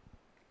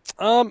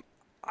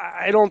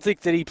 I don't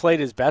think that he played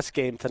his best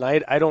game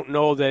tonight. I don't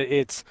know that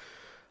it's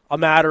a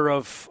matter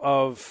of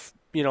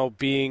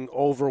being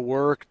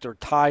overworked or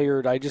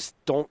tired. I just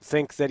don't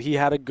think that he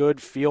had a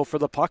good feel for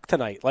the puck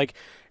tonight.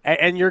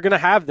 And you're going to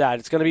have that.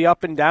 It's going to be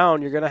up and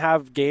down. You're going to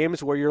have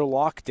games where you're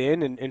locked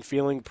in and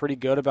feeling pretty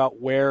good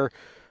about where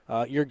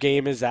your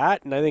game is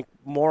at. And I think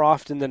more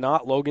often than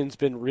not, Logan's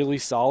been really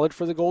solid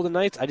for the Golden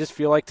Knights. I just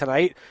feel like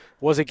tonight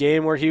was a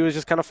game where he was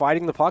just kind of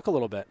fighting the puck a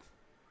little bit.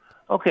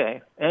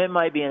 Okay, and it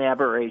might be an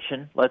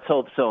aberration. Let's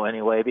hope so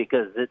anyway,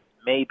 because it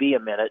may be a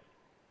minute.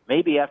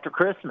 Maybe after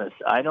Christmas,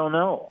 I don't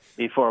know,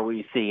 before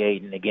we see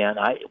Aiden again.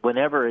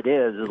 Whenever it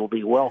is, it'll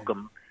be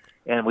welcome.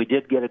 And we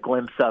did get a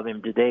glimpse of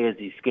him today as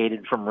he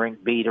skated from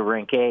rink B to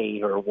rink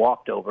A, or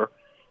walked over.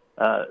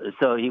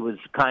 So he was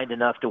kind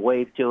enough to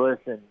wave to us,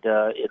 and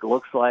it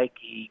looks like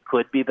he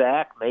could be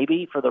back,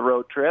 maybe for the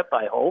road trip,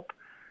 I hope.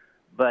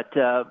 But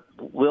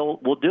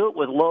we'll do it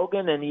with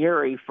Logan and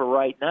Yuri for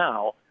right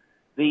now.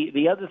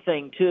 The other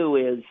thing, too,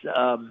 is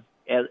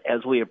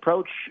as we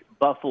approach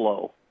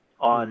Buffalo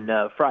on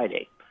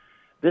Friday,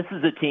 this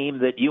is a team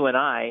that you and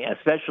I,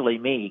 especially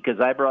me,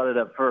 because I brought it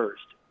up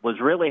first, was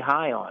really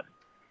high on.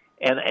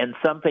 And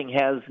something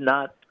has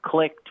not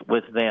clicked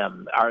with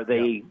them. Are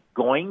they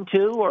going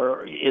to,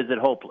 or is it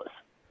hopeless?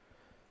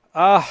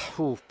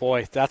 Oh,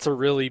 boy, that's a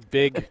really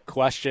big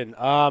question.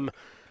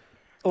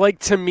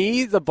 To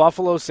me, the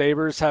Buffalo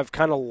Sabres have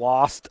kind of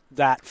lost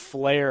that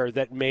flair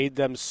that made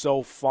them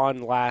so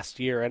fun last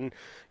year. And,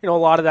 a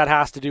lot of that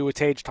has to do with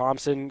Tage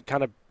Thompson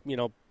kind of,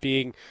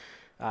 being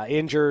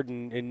injured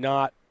and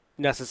not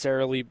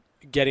necessarily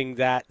getting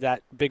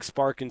that big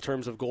spark in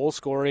terms of goal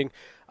scoring.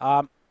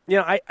 I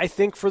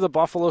think for the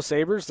Buffalo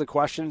Sabres, the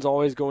question's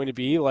always going to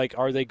be,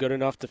 are they good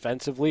enough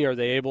defensively? Are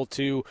they able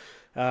to,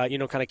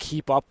 kind of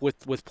keep up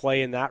with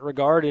play in that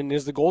regard? And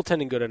is the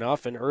goaltending good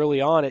enough? And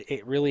early on,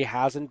 it really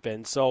hasn't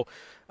been. So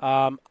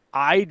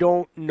I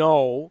don't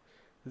know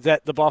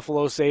that the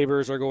Buffalo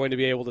Sabres are going to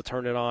be able to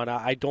turn it on.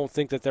 I don't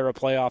think that they're a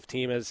playoff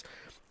team as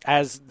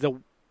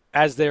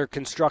they're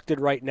constructed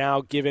right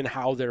now, given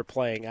how they're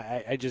playing.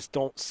 I just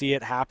don't see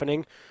it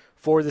happening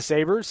for the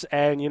Sabres.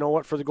 And you know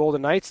what, for the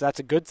Golden Knights, that's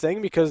a good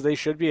thing, because they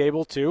should be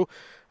able to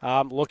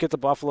look at the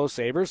Buffalo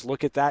Sabres,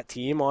 look at that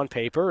team on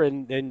paper,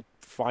 and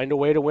find a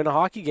way to win a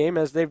hockey game,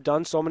 as they've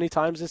done so many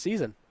times this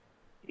season.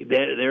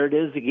 There it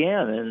is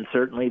again, and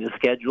certainly the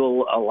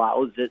schedule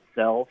allows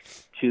itself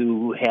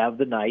to have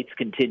the Knights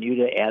continue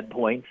to add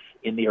points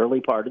in the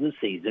early part of the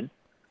season,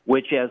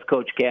 which, as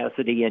Coach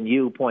Cassidy and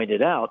you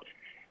pointed out,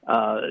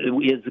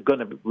 is going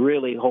to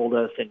really hold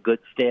us in good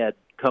stead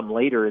come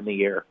later in the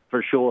year,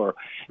 for sure.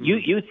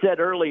 Mm-hmm. You said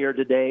earlier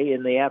today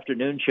in the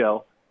afternoon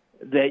show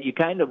that you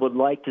kind of would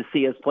like to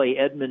see us play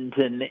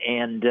Edmonton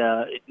and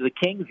the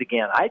Kings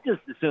again. I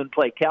just as soon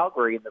play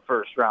Calgary in the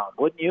first round,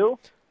 wouldn't you?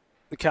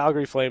 The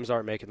Calgary Flames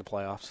aren't making the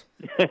playoffs.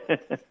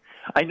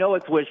 I know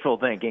it's wishful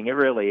thinking. It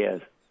really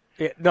is.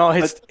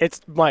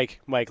 It's Mike.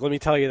 Let me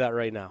tell you that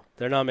right now.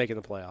 They're not making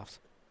the playoffs.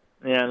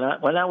 Yeah,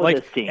 not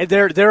with this team.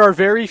 There are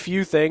very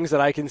few things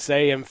that I can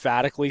say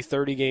emphatically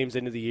 30 games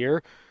into the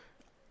year.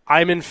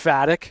 I'm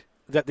emphatic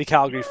that the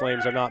Calgary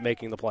Flames are not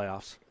making the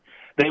playoffs.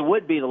 They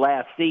would be the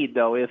last seed,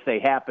 though, if they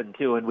happened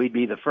to, and we'd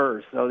be the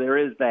first. So there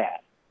is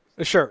that.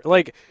 Sure.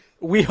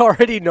 We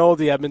already know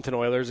the Edmonton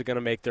Oilers are going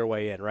to make their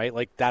way in, right?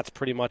 That's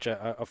pretty much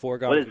a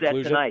foregone conclusion. What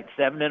is that tonight?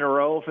 7 in a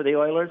row for the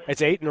Oilers?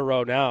 It's 8 in a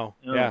row now.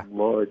 Oh, yeah.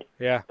 Lord.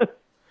 Yeah.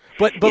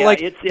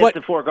 It's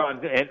a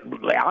foregone. And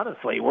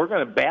honestly, we're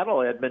going to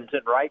battle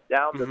Edmonton right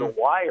down to the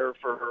wire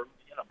for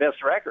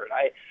best record.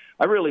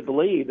 I really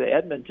believe that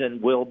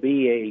Edmonton will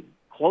be a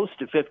close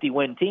to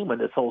 50-win team when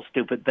this whole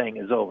stupid thing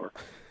is over.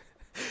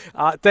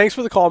 Thanks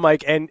for the call,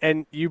 Mike.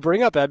 And you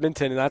bring up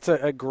Edmonton, and that's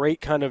a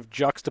great kind of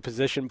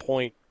juxtaposition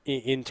point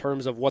in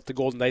terms of what the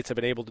Golden Knights have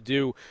been able to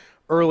do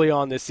early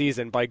on this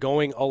season by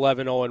going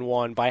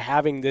 11-0-1, by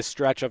having this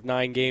stretch of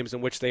 9 games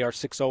in which they are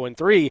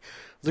 6-0-3.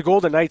 The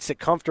Golden Knights sit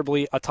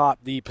comfortably atop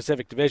the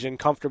Pacific Division,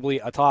 comfortably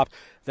atop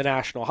the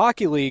National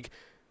Hockey League.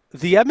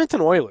 The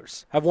Edmonton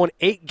Oilers have won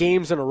 8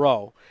 games in a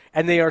row,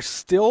 and they are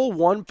still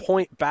 1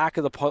 point back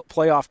of the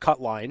playoff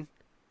cut line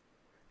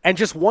and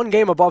just 1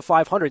 game above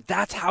 500.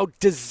 That's how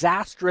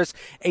disastrous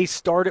a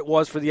start it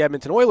was for the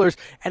Edmonton Oilers,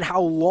 and how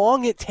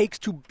long it takes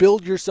to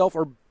build yourself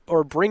or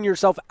bring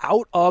yourself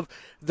out of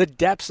the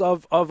depths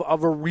of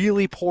a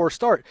really poor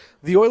start.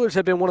 The Oilers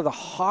have been one of the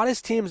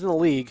hottest teams in the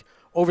league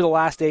over the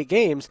last 8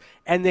 games,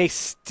 and they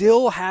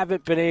still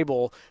haven't been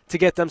able to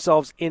get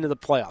themselves into the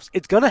playoffs.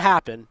 It's going to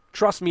happen.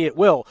 Trust me, it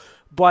will.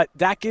 But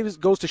that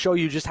goes to show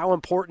you just how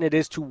important it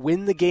is to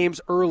win the games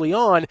early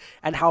on,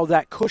 and how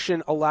that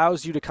cushion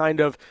allows you to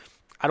kind of,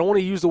 I don't want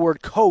to use the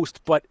word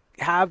coast, but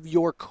have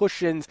your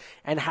cushions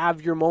and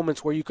have your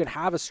moments where you can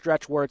have a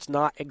stretch where it's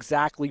not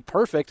exactly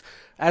perfect,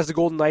 as the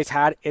Golden Knights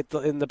had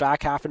in the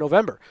back half of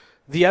November.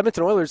 The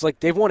Edmonton Oilers,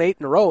 they've won 8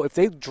 in a row. If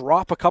they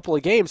drop a couple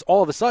of games,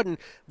 all of a sudden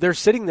they're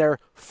sitting there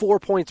 4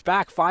 points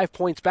back, 5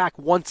 points back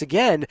once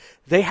again.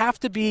 They have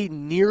to be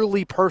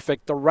nearly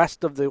perfect the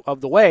rest of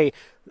the way.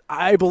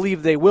 I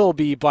believe they will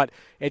be, but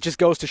it just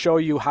goes to show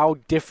you how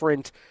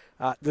different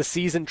the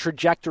season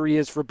trajectory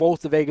is for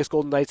both the Vegas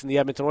Golden Knights and the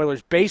Edmonton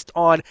Oilers based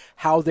on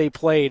how they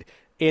played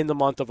in the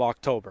month of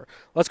October.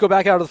 Let's go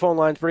back out to the phone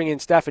lines, bring in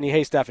Stephanie.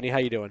 Hey, Stephanie, how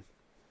you doing?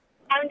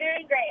 I'm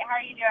doing great. How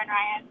are you doing,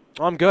 Ryan?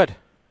 I'm good.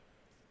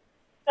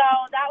 So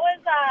that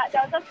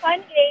was a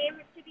fun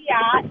game to be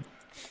at.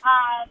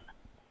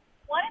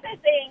 One of the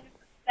things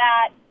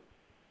that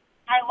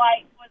I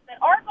liked was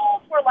that our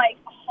goals were like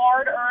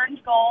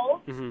hard-earned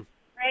goals,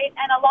 right?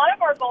 And a lot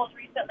of our goals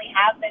recently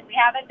have been. We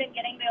haven't been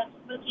getting those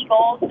spooky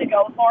goals to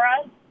go for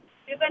us.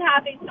 We've been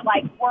having to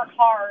like work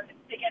hard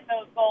to get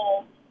those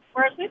goals,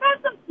 whereas we've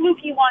had some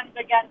fluky ones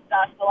against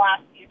us the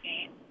last few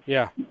games.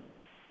 Yeah.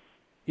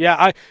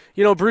 Yeah,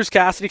 Bruce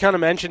Cassidy kind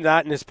of mentioned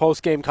that in his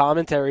post-game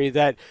commentary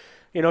that,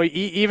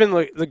 even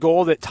the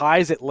goal that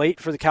ties it late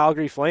for the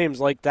Calgary Flames,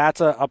 like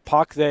that's a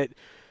puck that,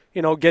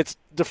 gets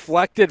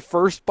deflected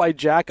first by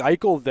Jack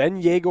Eichel,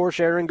 then Yegor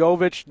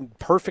Sharangovich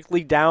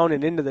perfectly down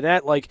and into the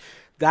net. Like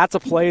that's a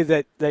play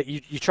that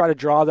you try to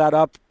draw that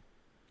up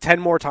 10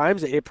 more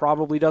times, it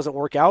probably doesn't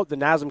work out. The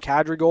Nazem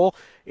Kadri goal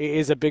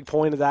is a big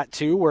point of that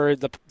too, where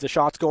the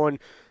shot's going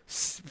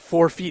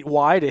 4 feet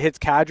wide, it hits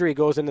Kadri, it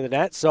goes into the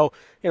net. So,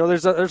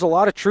 there's a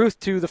lot of truth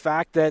to the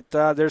fact that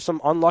there's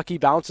some unlucky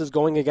bounces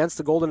going against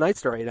the Golden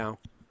Knights right now.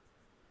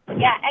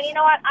 Yeah, and you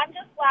know what? I'm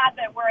just glad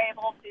that we're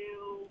able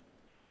to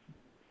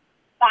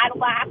battle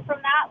back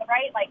from that,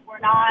 right? Like,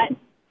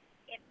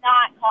 it's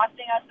not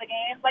costing us the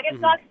games. Like, it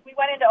sucks. We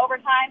went into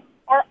overtime.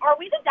 Are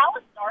we the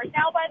Dallas Stars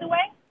now, by the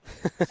way?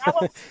 Is that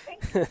what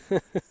we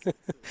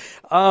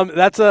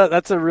think?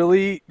 That's a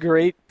really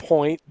great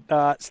point,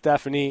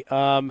 Stephanie.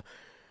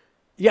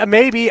 Yeah,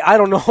 maybe. I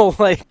don't know.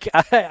 Like,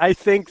 I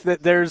think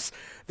that there's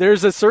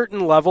a certain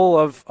level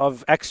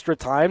of extra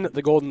time that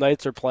the Golden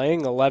Knights are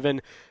playing.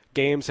 11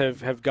 games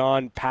have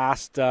gone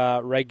past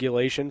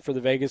regulation for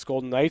the Vegas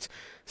Golden Knights.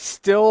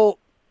 Still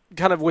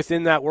kind of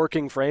within that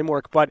working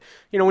framework. But,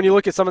 when you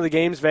look at some of the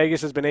games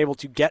Vegas has been able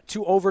to get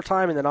to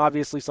overtime, and then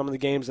obviously some of the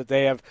games that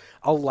they have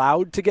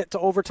allowed to get to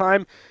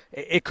overtime,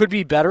 it could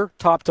be better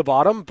top to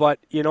bottom. But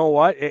you know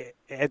what?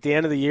 At the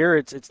end of the year,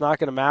 it's not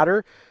going to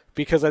matter,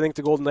 because I think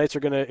the Golden Knights are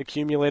going to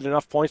accumulate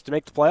enough points to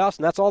make the playoffs,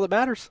 and that's all that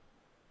matters.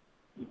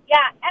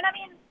 Yeah, and I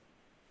mean,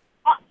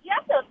 you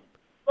have to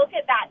look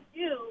at that,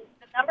 too,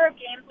 the number of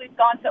games we've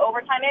gone to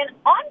overtime in,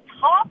 on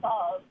top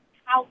of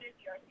how busy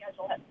our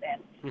schedule has been.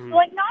 So,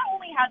 like, not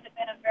only has it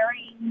been a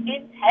very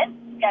intense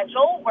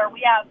schedule where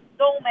we have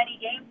so many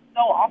games so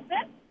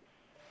often,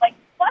 like,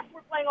 plus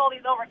we're playing all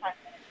these overtime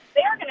minutes.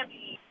 They are going to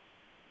be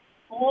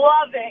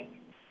loving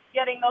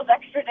getting those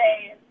extra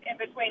days in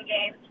between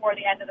games toward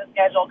the end of the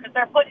schedule, because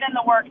they're putting in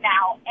the work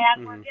now,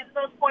 and we're getting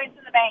those points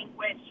in the bank,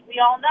 which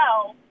we all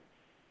know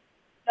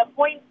the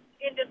points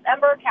in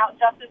December count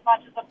just as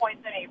much as the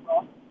points in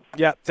April.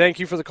 Yeah, thank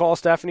you for the call,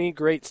 Stephanie.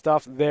 Great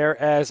stuff there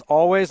as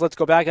always. Let's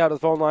go back out to the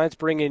phone lines,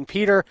 bring in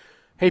Peter.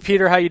 Hey,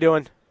 Peter, how you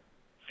doing?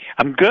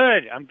 I'm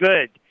good.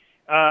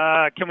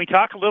 Can we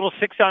talk a little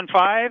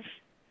 6-on-5?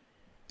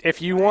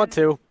 If you want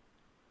to.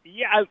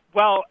 Yeah,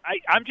 well,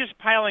 I'm just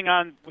piling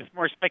on with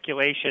more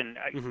speculation.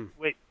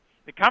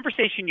 The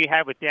conversation you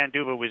had with Dan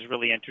Duba was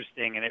really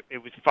interesting, and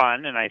it was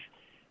fun, and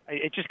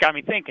it just got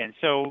me thinking.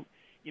 So,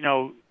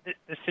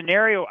 the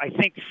scenario, I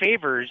think,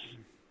 favors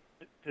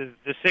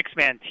the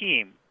six-man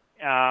team.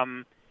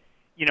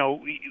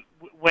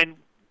 When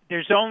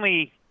there's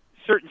only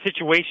certain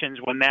situations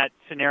when that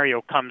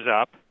scenario comes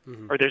up,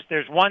 or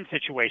there's one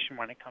situation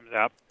when it comes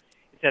up.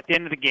 It's at the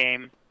end of the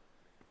game.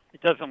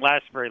 It doesn't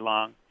last very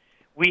long.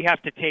 We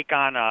have to take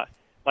on a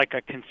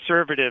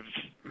conservative,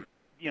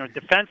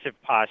 defensive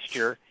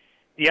posture.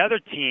 The other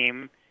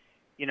team,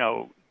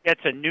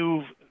 gets a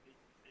new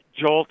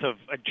jolt of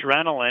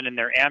adrenaline, and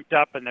they're amped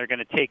up, and they're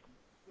going to take,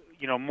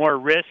 more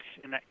risks.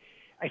 And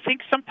I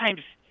think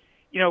sometimes,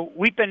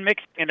 we've been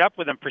mixing it up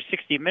with them for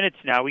 60 minutes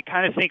now. We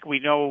kind of think we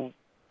know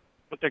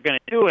what they're going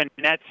to do, and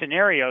in that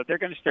scenario, they're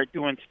going to start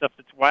doing stuff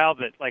that's wild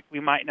that, we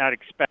might not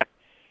expect.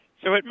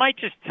 So it might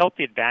just tilt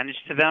the advantage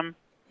to them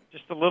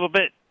just a little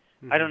bit.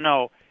 I don't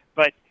know.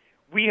 But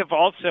we have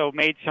also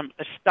made some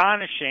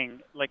astonishing,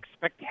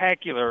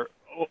 spectacular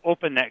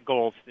open net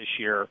goals this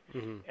year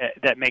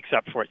that makes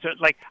up for it. So,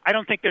 I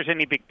don't think there's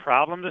any big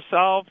problem to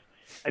solve.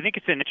 I think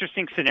it's an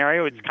interesting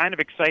scenario. It's kind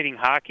of exciting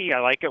hockey. I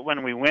like it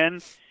when we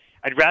win.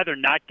 I'd rather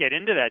not get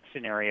into that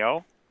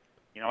scenario.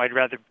 I'd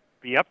rather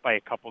be up by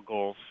a couple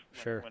goals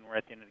when we're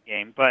at the end of the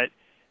game. But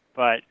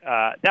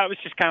that was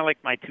just kind of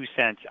my 2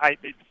 cents.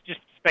 It's just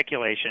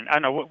speculation. I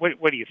don't know.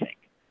 What do you think?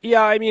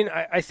 Yeah, I mean,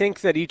 I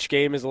think that each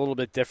game is a little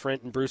bit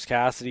different, and Bruce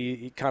Cassidy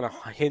he kind of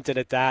hinted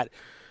at that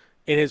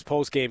in his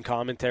post-game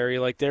commentary.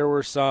 There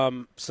were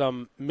some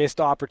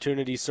missed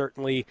opportunities,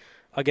 certainly,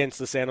 against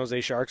the San Jose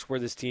Sharks, where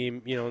this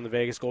team, in the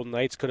Vegas Golden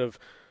Knights, could have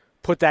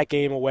put that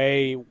game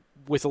away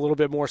with a little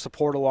bit more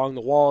support along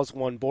the walls,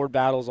 won board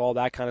battles, all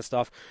that kind of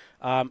stuff.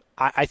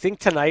 I think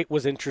tonight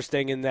was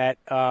interesting in that,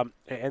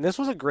 and this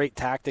was a great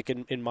tactic,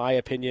 in my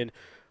opinion,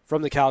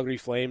 from the Calgary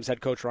Flames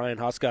head coach Ryan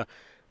Huska.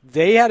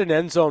 They had an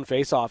end zone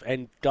faceoff,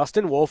 and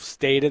Dustin Wolf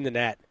stayed in the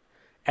net.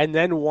 And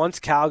then once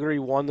Calgary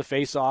won the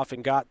faceoff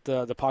and got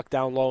the puck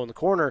down low in the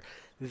corner,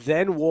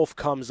 then Wolf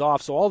comes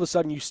off. So all of a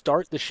sudden you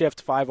start the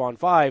shift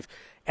 5-on-5,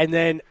 and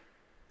then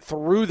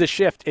through the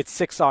shift, it's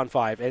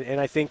 6-on-5, and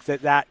I think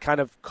that kind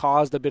of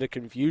caused a bit of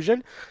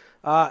confusion.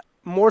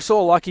 More so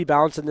a lucky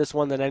bounce in this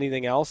one than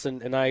anything else,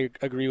 and I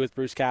agree with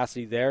Bruce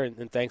Cassidy there,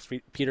 and thanks,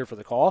 Peter, for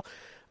the call.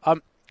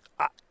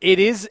 It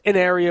is an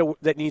area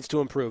that needs to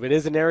improve. It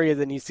is an area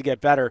that needs to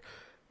get better,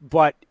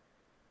 but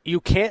you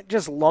can't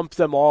just lump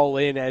them all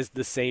in as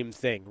the same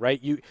thing,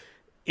 right?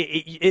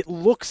 It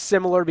looks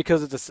similar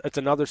because it's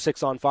another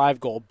 6-on-5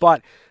 goal,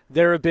 but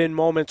there have been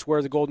moments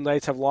where the Golden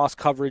Knights have lost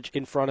coverage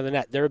in front of the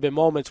net. There have been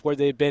moments where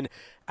they've been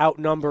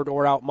outnumbered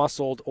or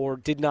outmuscled or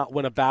did not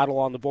win a battle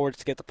on the boards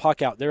to get the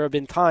puck out. There have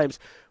been times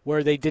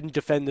where they didn't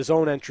defend the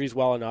zone entries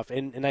well enough,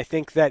 and I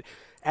think that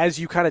as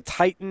you kind of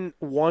tighten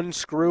one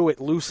screw, it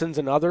loosens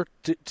another,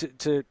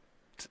 to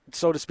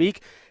so to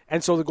speak,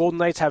 and so the Golden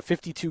Knights have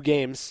 52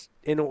 games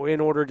in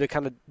order to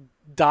kind of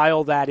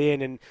dial that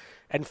in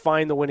and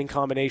find the winning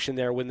combination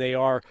there when they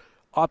are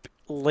up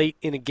late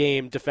in a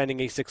game defending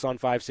a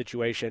 6-on-5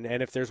 situation.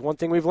 And if there's one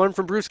thing we've learned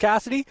from Bruce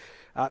Cassidy,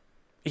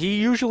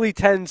 he usually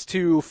tends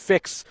to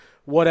fix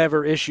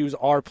whatever issues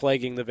are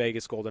plaguing the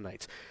Vegas Golden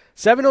Knights.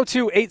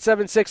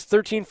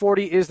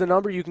 702-876-1340 is the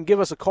number. You can give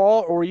us a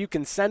call or you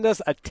can send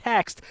us a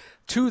text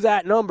to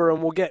that number,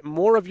 and we'll get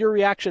more of your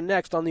reaction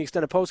next on the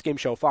extended postgame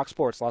show, Fox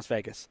Sports Las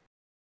Vegas.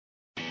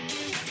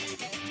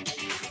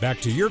 Back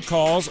to your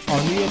calls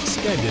on the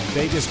extended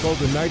Vegas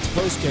Golden Knights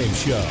postgame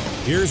show.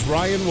 Here's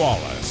Ryan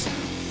Wallace.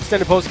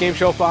 Extended postgame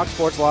show, Fox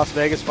Sports Las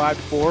Vegas,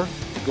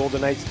 5-4. The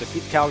Golden Knights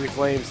defeat Calgary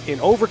Flames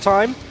in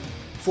overtime.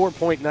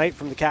 4-point night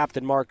from the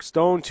captain, Mark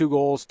Stone. 2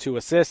 goals, 2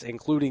 assists,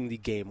 including the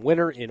game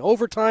winner in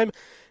overtime.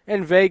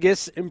 And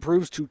Vegas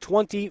improves to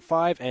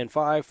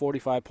 25-5,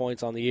 45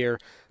 points on the year.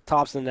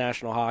 Tops the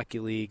National Hockey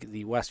League,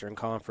 the Western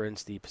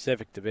Conference, the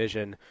Pacific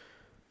Division.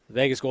 The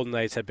Vegas Golden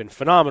Knights have been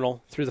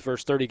phenomenal through the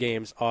first 30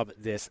 games of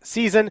this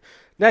season.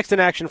 Next in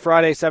action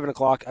Friday, 7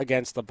 o'clock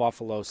against the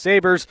Buffalo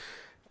Sabres.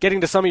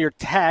 Getting to some of your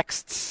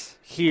texts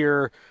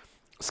here.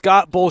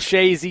 Scott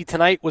Bolshazy,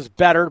 tonight was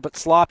better, but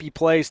sloppy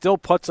play still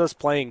puts us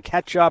playing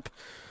catch-up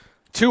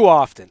too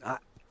often.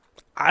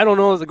 I don't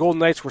know that the Golden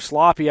Knights were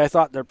sloppy. I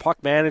thought their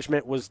puck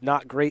management was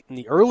not great in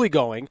the early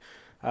going,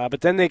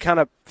 but then they kind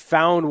of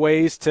found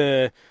ways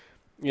to,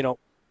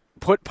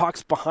 put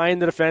pucks behind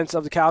the defense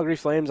of the Calgary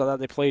Flames. I thought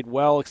they played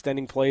well,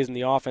 extending plays in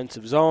the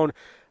offensive zone.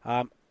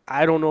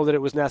 I don't know that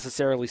it was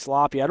necessarily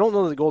sloppy. I don't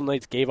know that the Golden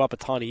Knights gave up a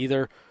ton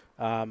either.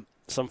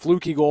 Some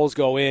fluky goals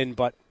go in,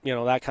 but,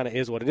 that kind of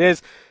is what it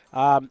is.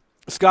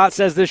 Scott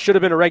says this should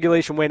have been a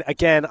regulation win.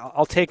 Again,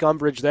 I'll take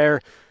umbrage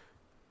there.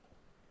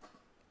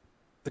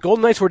 The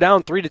Golden Knights were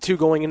down 3-2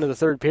 going into the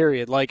third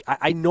period.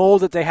 I know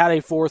that they had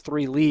a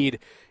 4-3 lead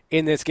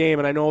in this game,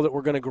 and I know that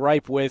we're going to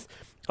gripe with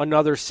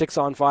another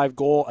 6-on-5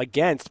 goal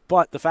against,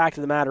 but the fact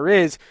of the matter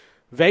is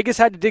Vegas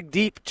had to dig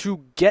deep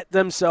to get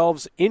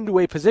themselves into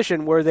a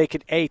position where they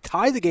could, A,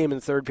 tie the game in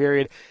the third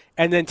period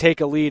and then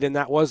take a lead, and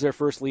that was their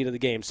first lead of the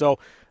game. So,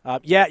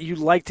 you'd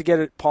like to get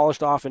it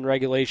polished off in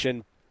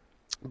regulation,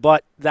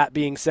 but that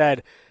being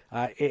said,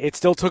 it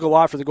still took a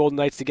lot for the Golden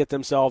Knights to get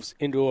themselves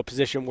into a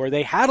position where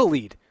they had a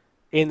lead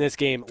in this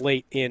game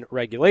late in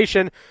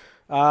regulation.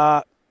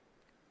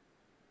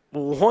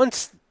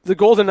 Once the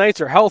Golden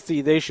Knights are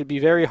healthy, they should be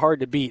very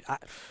hard to beat.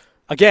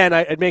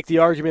 I'd make the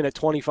argument at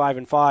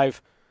 25-5.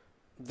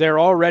 They're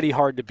already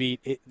hard to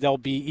beat. They'll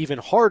be even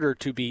harder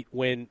to beat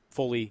when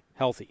fully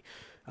healthy.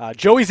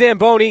 Joey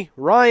Zamboni.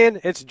 Ryan,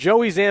 it's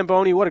Joey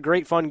Zamboni. What a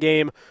great fun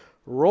game.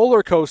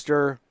 Roller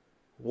coaster.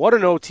 What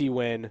an OT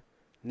win.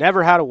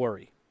 Never had to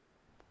worry.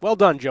 Well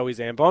done, Joey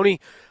Zamboni.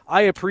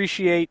 I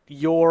appreciate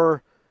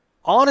your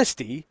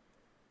honesty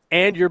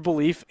and your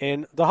belief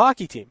in the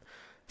hockey team.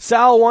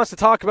 Sal wants to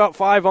talk about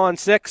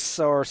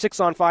 5-on-6 or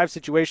 6-on-5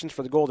 situations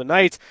for the Golden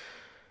Knights.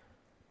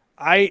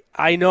 I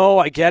know,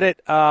 I get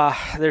it.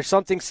 There's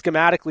something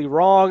schematically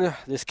wrong.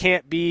 This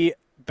can't be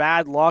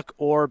bad luck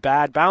or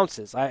bad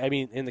bounces. I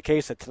mean, in the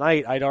case of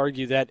tonight, I'd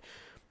argue that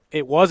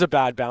it was a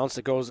bad bounce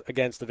that goes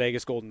against the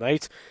Vegas Golden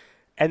Knights.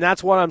 And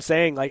that's what I'm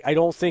saying. I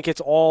don't think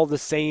it's all the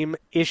same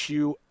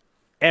issue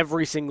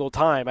every single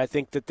time. I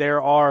think that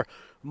there are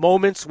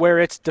moments where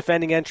it's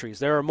defending entries.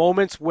 There are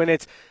moments when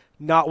it's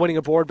not winning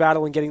a board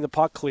battle and getting the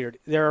puck cleared.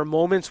 There are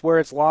moments where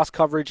it's lost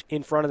coverage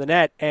in front of the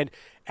net. And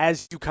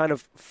as you kind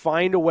of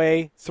find a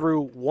way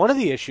through one of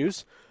the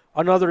issues,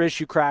 another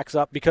issue cracks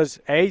up because,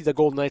 A, the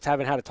Golden Knights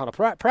haven't had a ton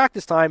of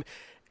practice time,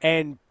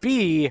 and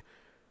B,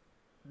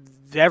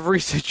 every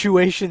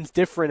situation's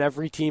different.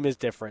 Every team is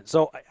different.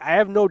 So I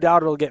have no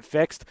doubt it'll get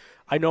fixed.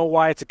 I know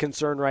why it's a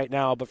concern right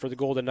now, but for the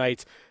Golden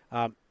Knights,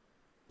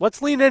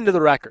 let's lean into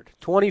the record.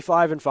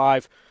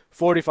 25-5,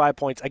 45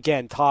 points.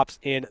 Again, tops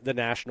in the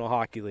National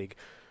Hockey League.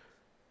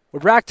 We're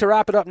back to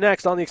wrap it up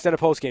next on the extended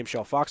postgame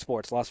show, Fox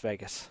Sports Las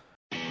Vegas.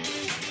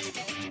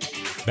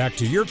 Back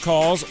to your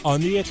calls on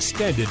the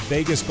extended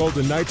Vegas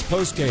Golden Knights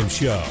postgame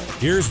show.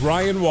 Here's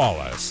Ryan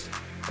Wallace.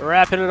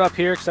 Wrapping it up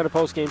here, extended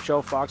postgame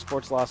show, Fox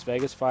Sports Las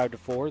Vegas,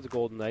 5-4. The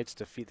Golden Knights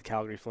defeat the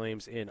Calgary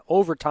Flames in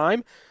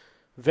overtime.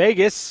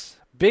 Vegas,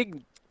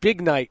 big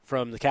night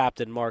from the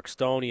captain, Mark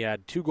Stone. He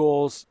had 2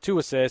 goals, 2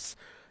 assists,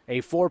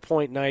 A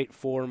 4-point night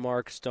for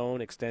Mark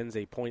Stone extends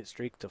a point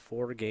streak to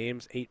 4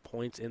 games, 8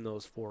 points in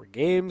those 4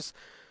 games.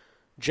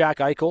 Jack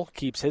Eichel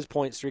keeps his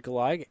point streak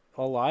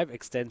alive,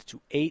 extends to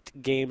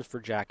 8 games for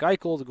Jack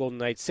Eichel. The Golden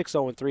Knights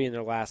 6-0-3 in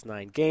their last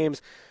 9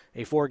 games.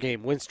 A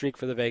 4-game win streak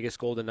for the Vegas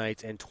Golden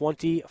Knights, and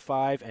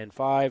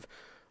 25-5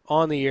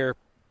 on the year.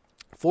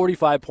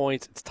 45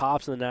 points. It's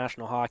tops in the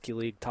National Hockey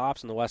League,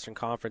 tops in the Western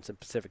Conference and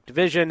Pacific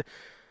Division.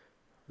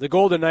 The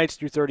Golden Knights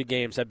through 30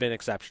 games have been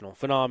exceptional,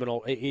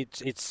 phenomenal.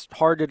 It's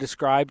hard to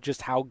describe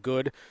just how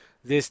good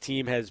this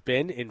team has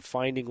been in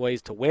finding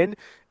ways to win,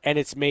 and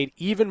it's made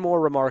even more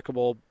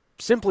remarkable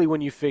simply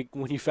when you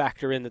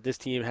factor in that this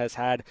team has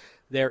had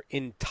their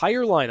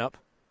entire lineup,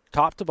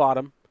 top to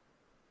bottom,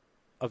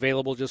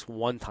 available just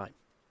one time.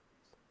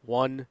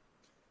 One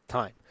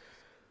time.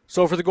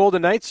 So for the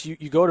Golden Knights,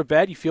 you go to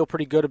bed, you feel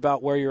pretty good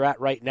about where you're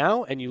at right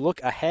now, and you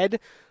look ahead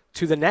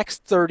to the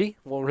next 30,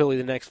 well, really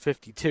the next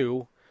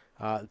 52,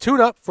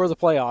 tune-up for the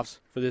playoffs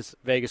for this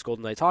Vegas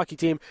Golden Knights hockey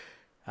team.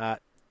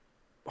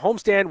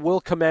 Homestand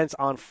will commence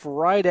on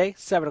Friday,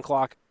 7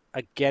 o'clock,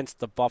 against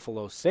the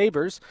Buffalo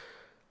Sabres.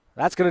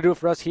 That's going to do it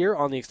for us here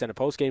on the Extended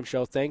Postgame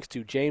Show. Thanks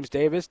to James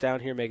Davis down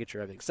here making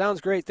sure everything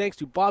sounds great. Thanks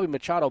to Bobby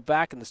Machado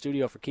back in the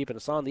studio for keeping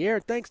us on the air.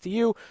 And thanks to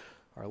you,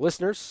 our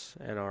listeners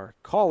and our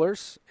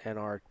callers and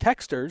our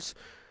texters.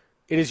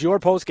 It is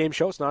your postgame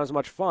show. It's not as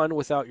much fun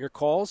without your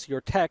calls,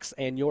 your texts,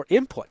 and your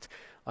input.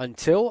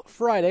 Until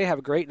Friday, have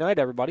a great night,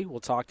 everybody. We'll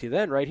talk to you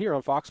then right here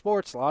on Fox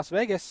Sports Las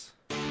Vegas.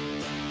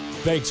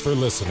 Thanks for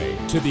listening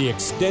to the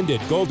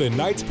Extended Golden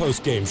Knights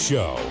postgame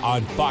show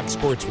on Fox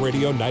Sports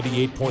Radio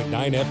 98.9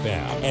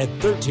 FM and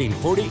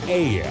 1340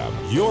 AM.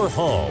 Your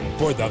home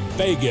for the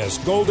Vegas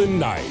Golden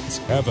Knights.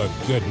 Have a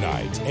good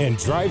night and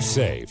drive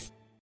safe.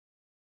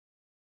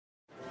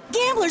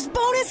 Gambler's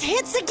bonus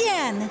hits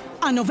again.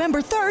 On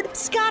November 3rd,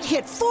 Scott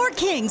hit 4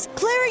 kings,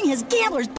 clearing his Gambler's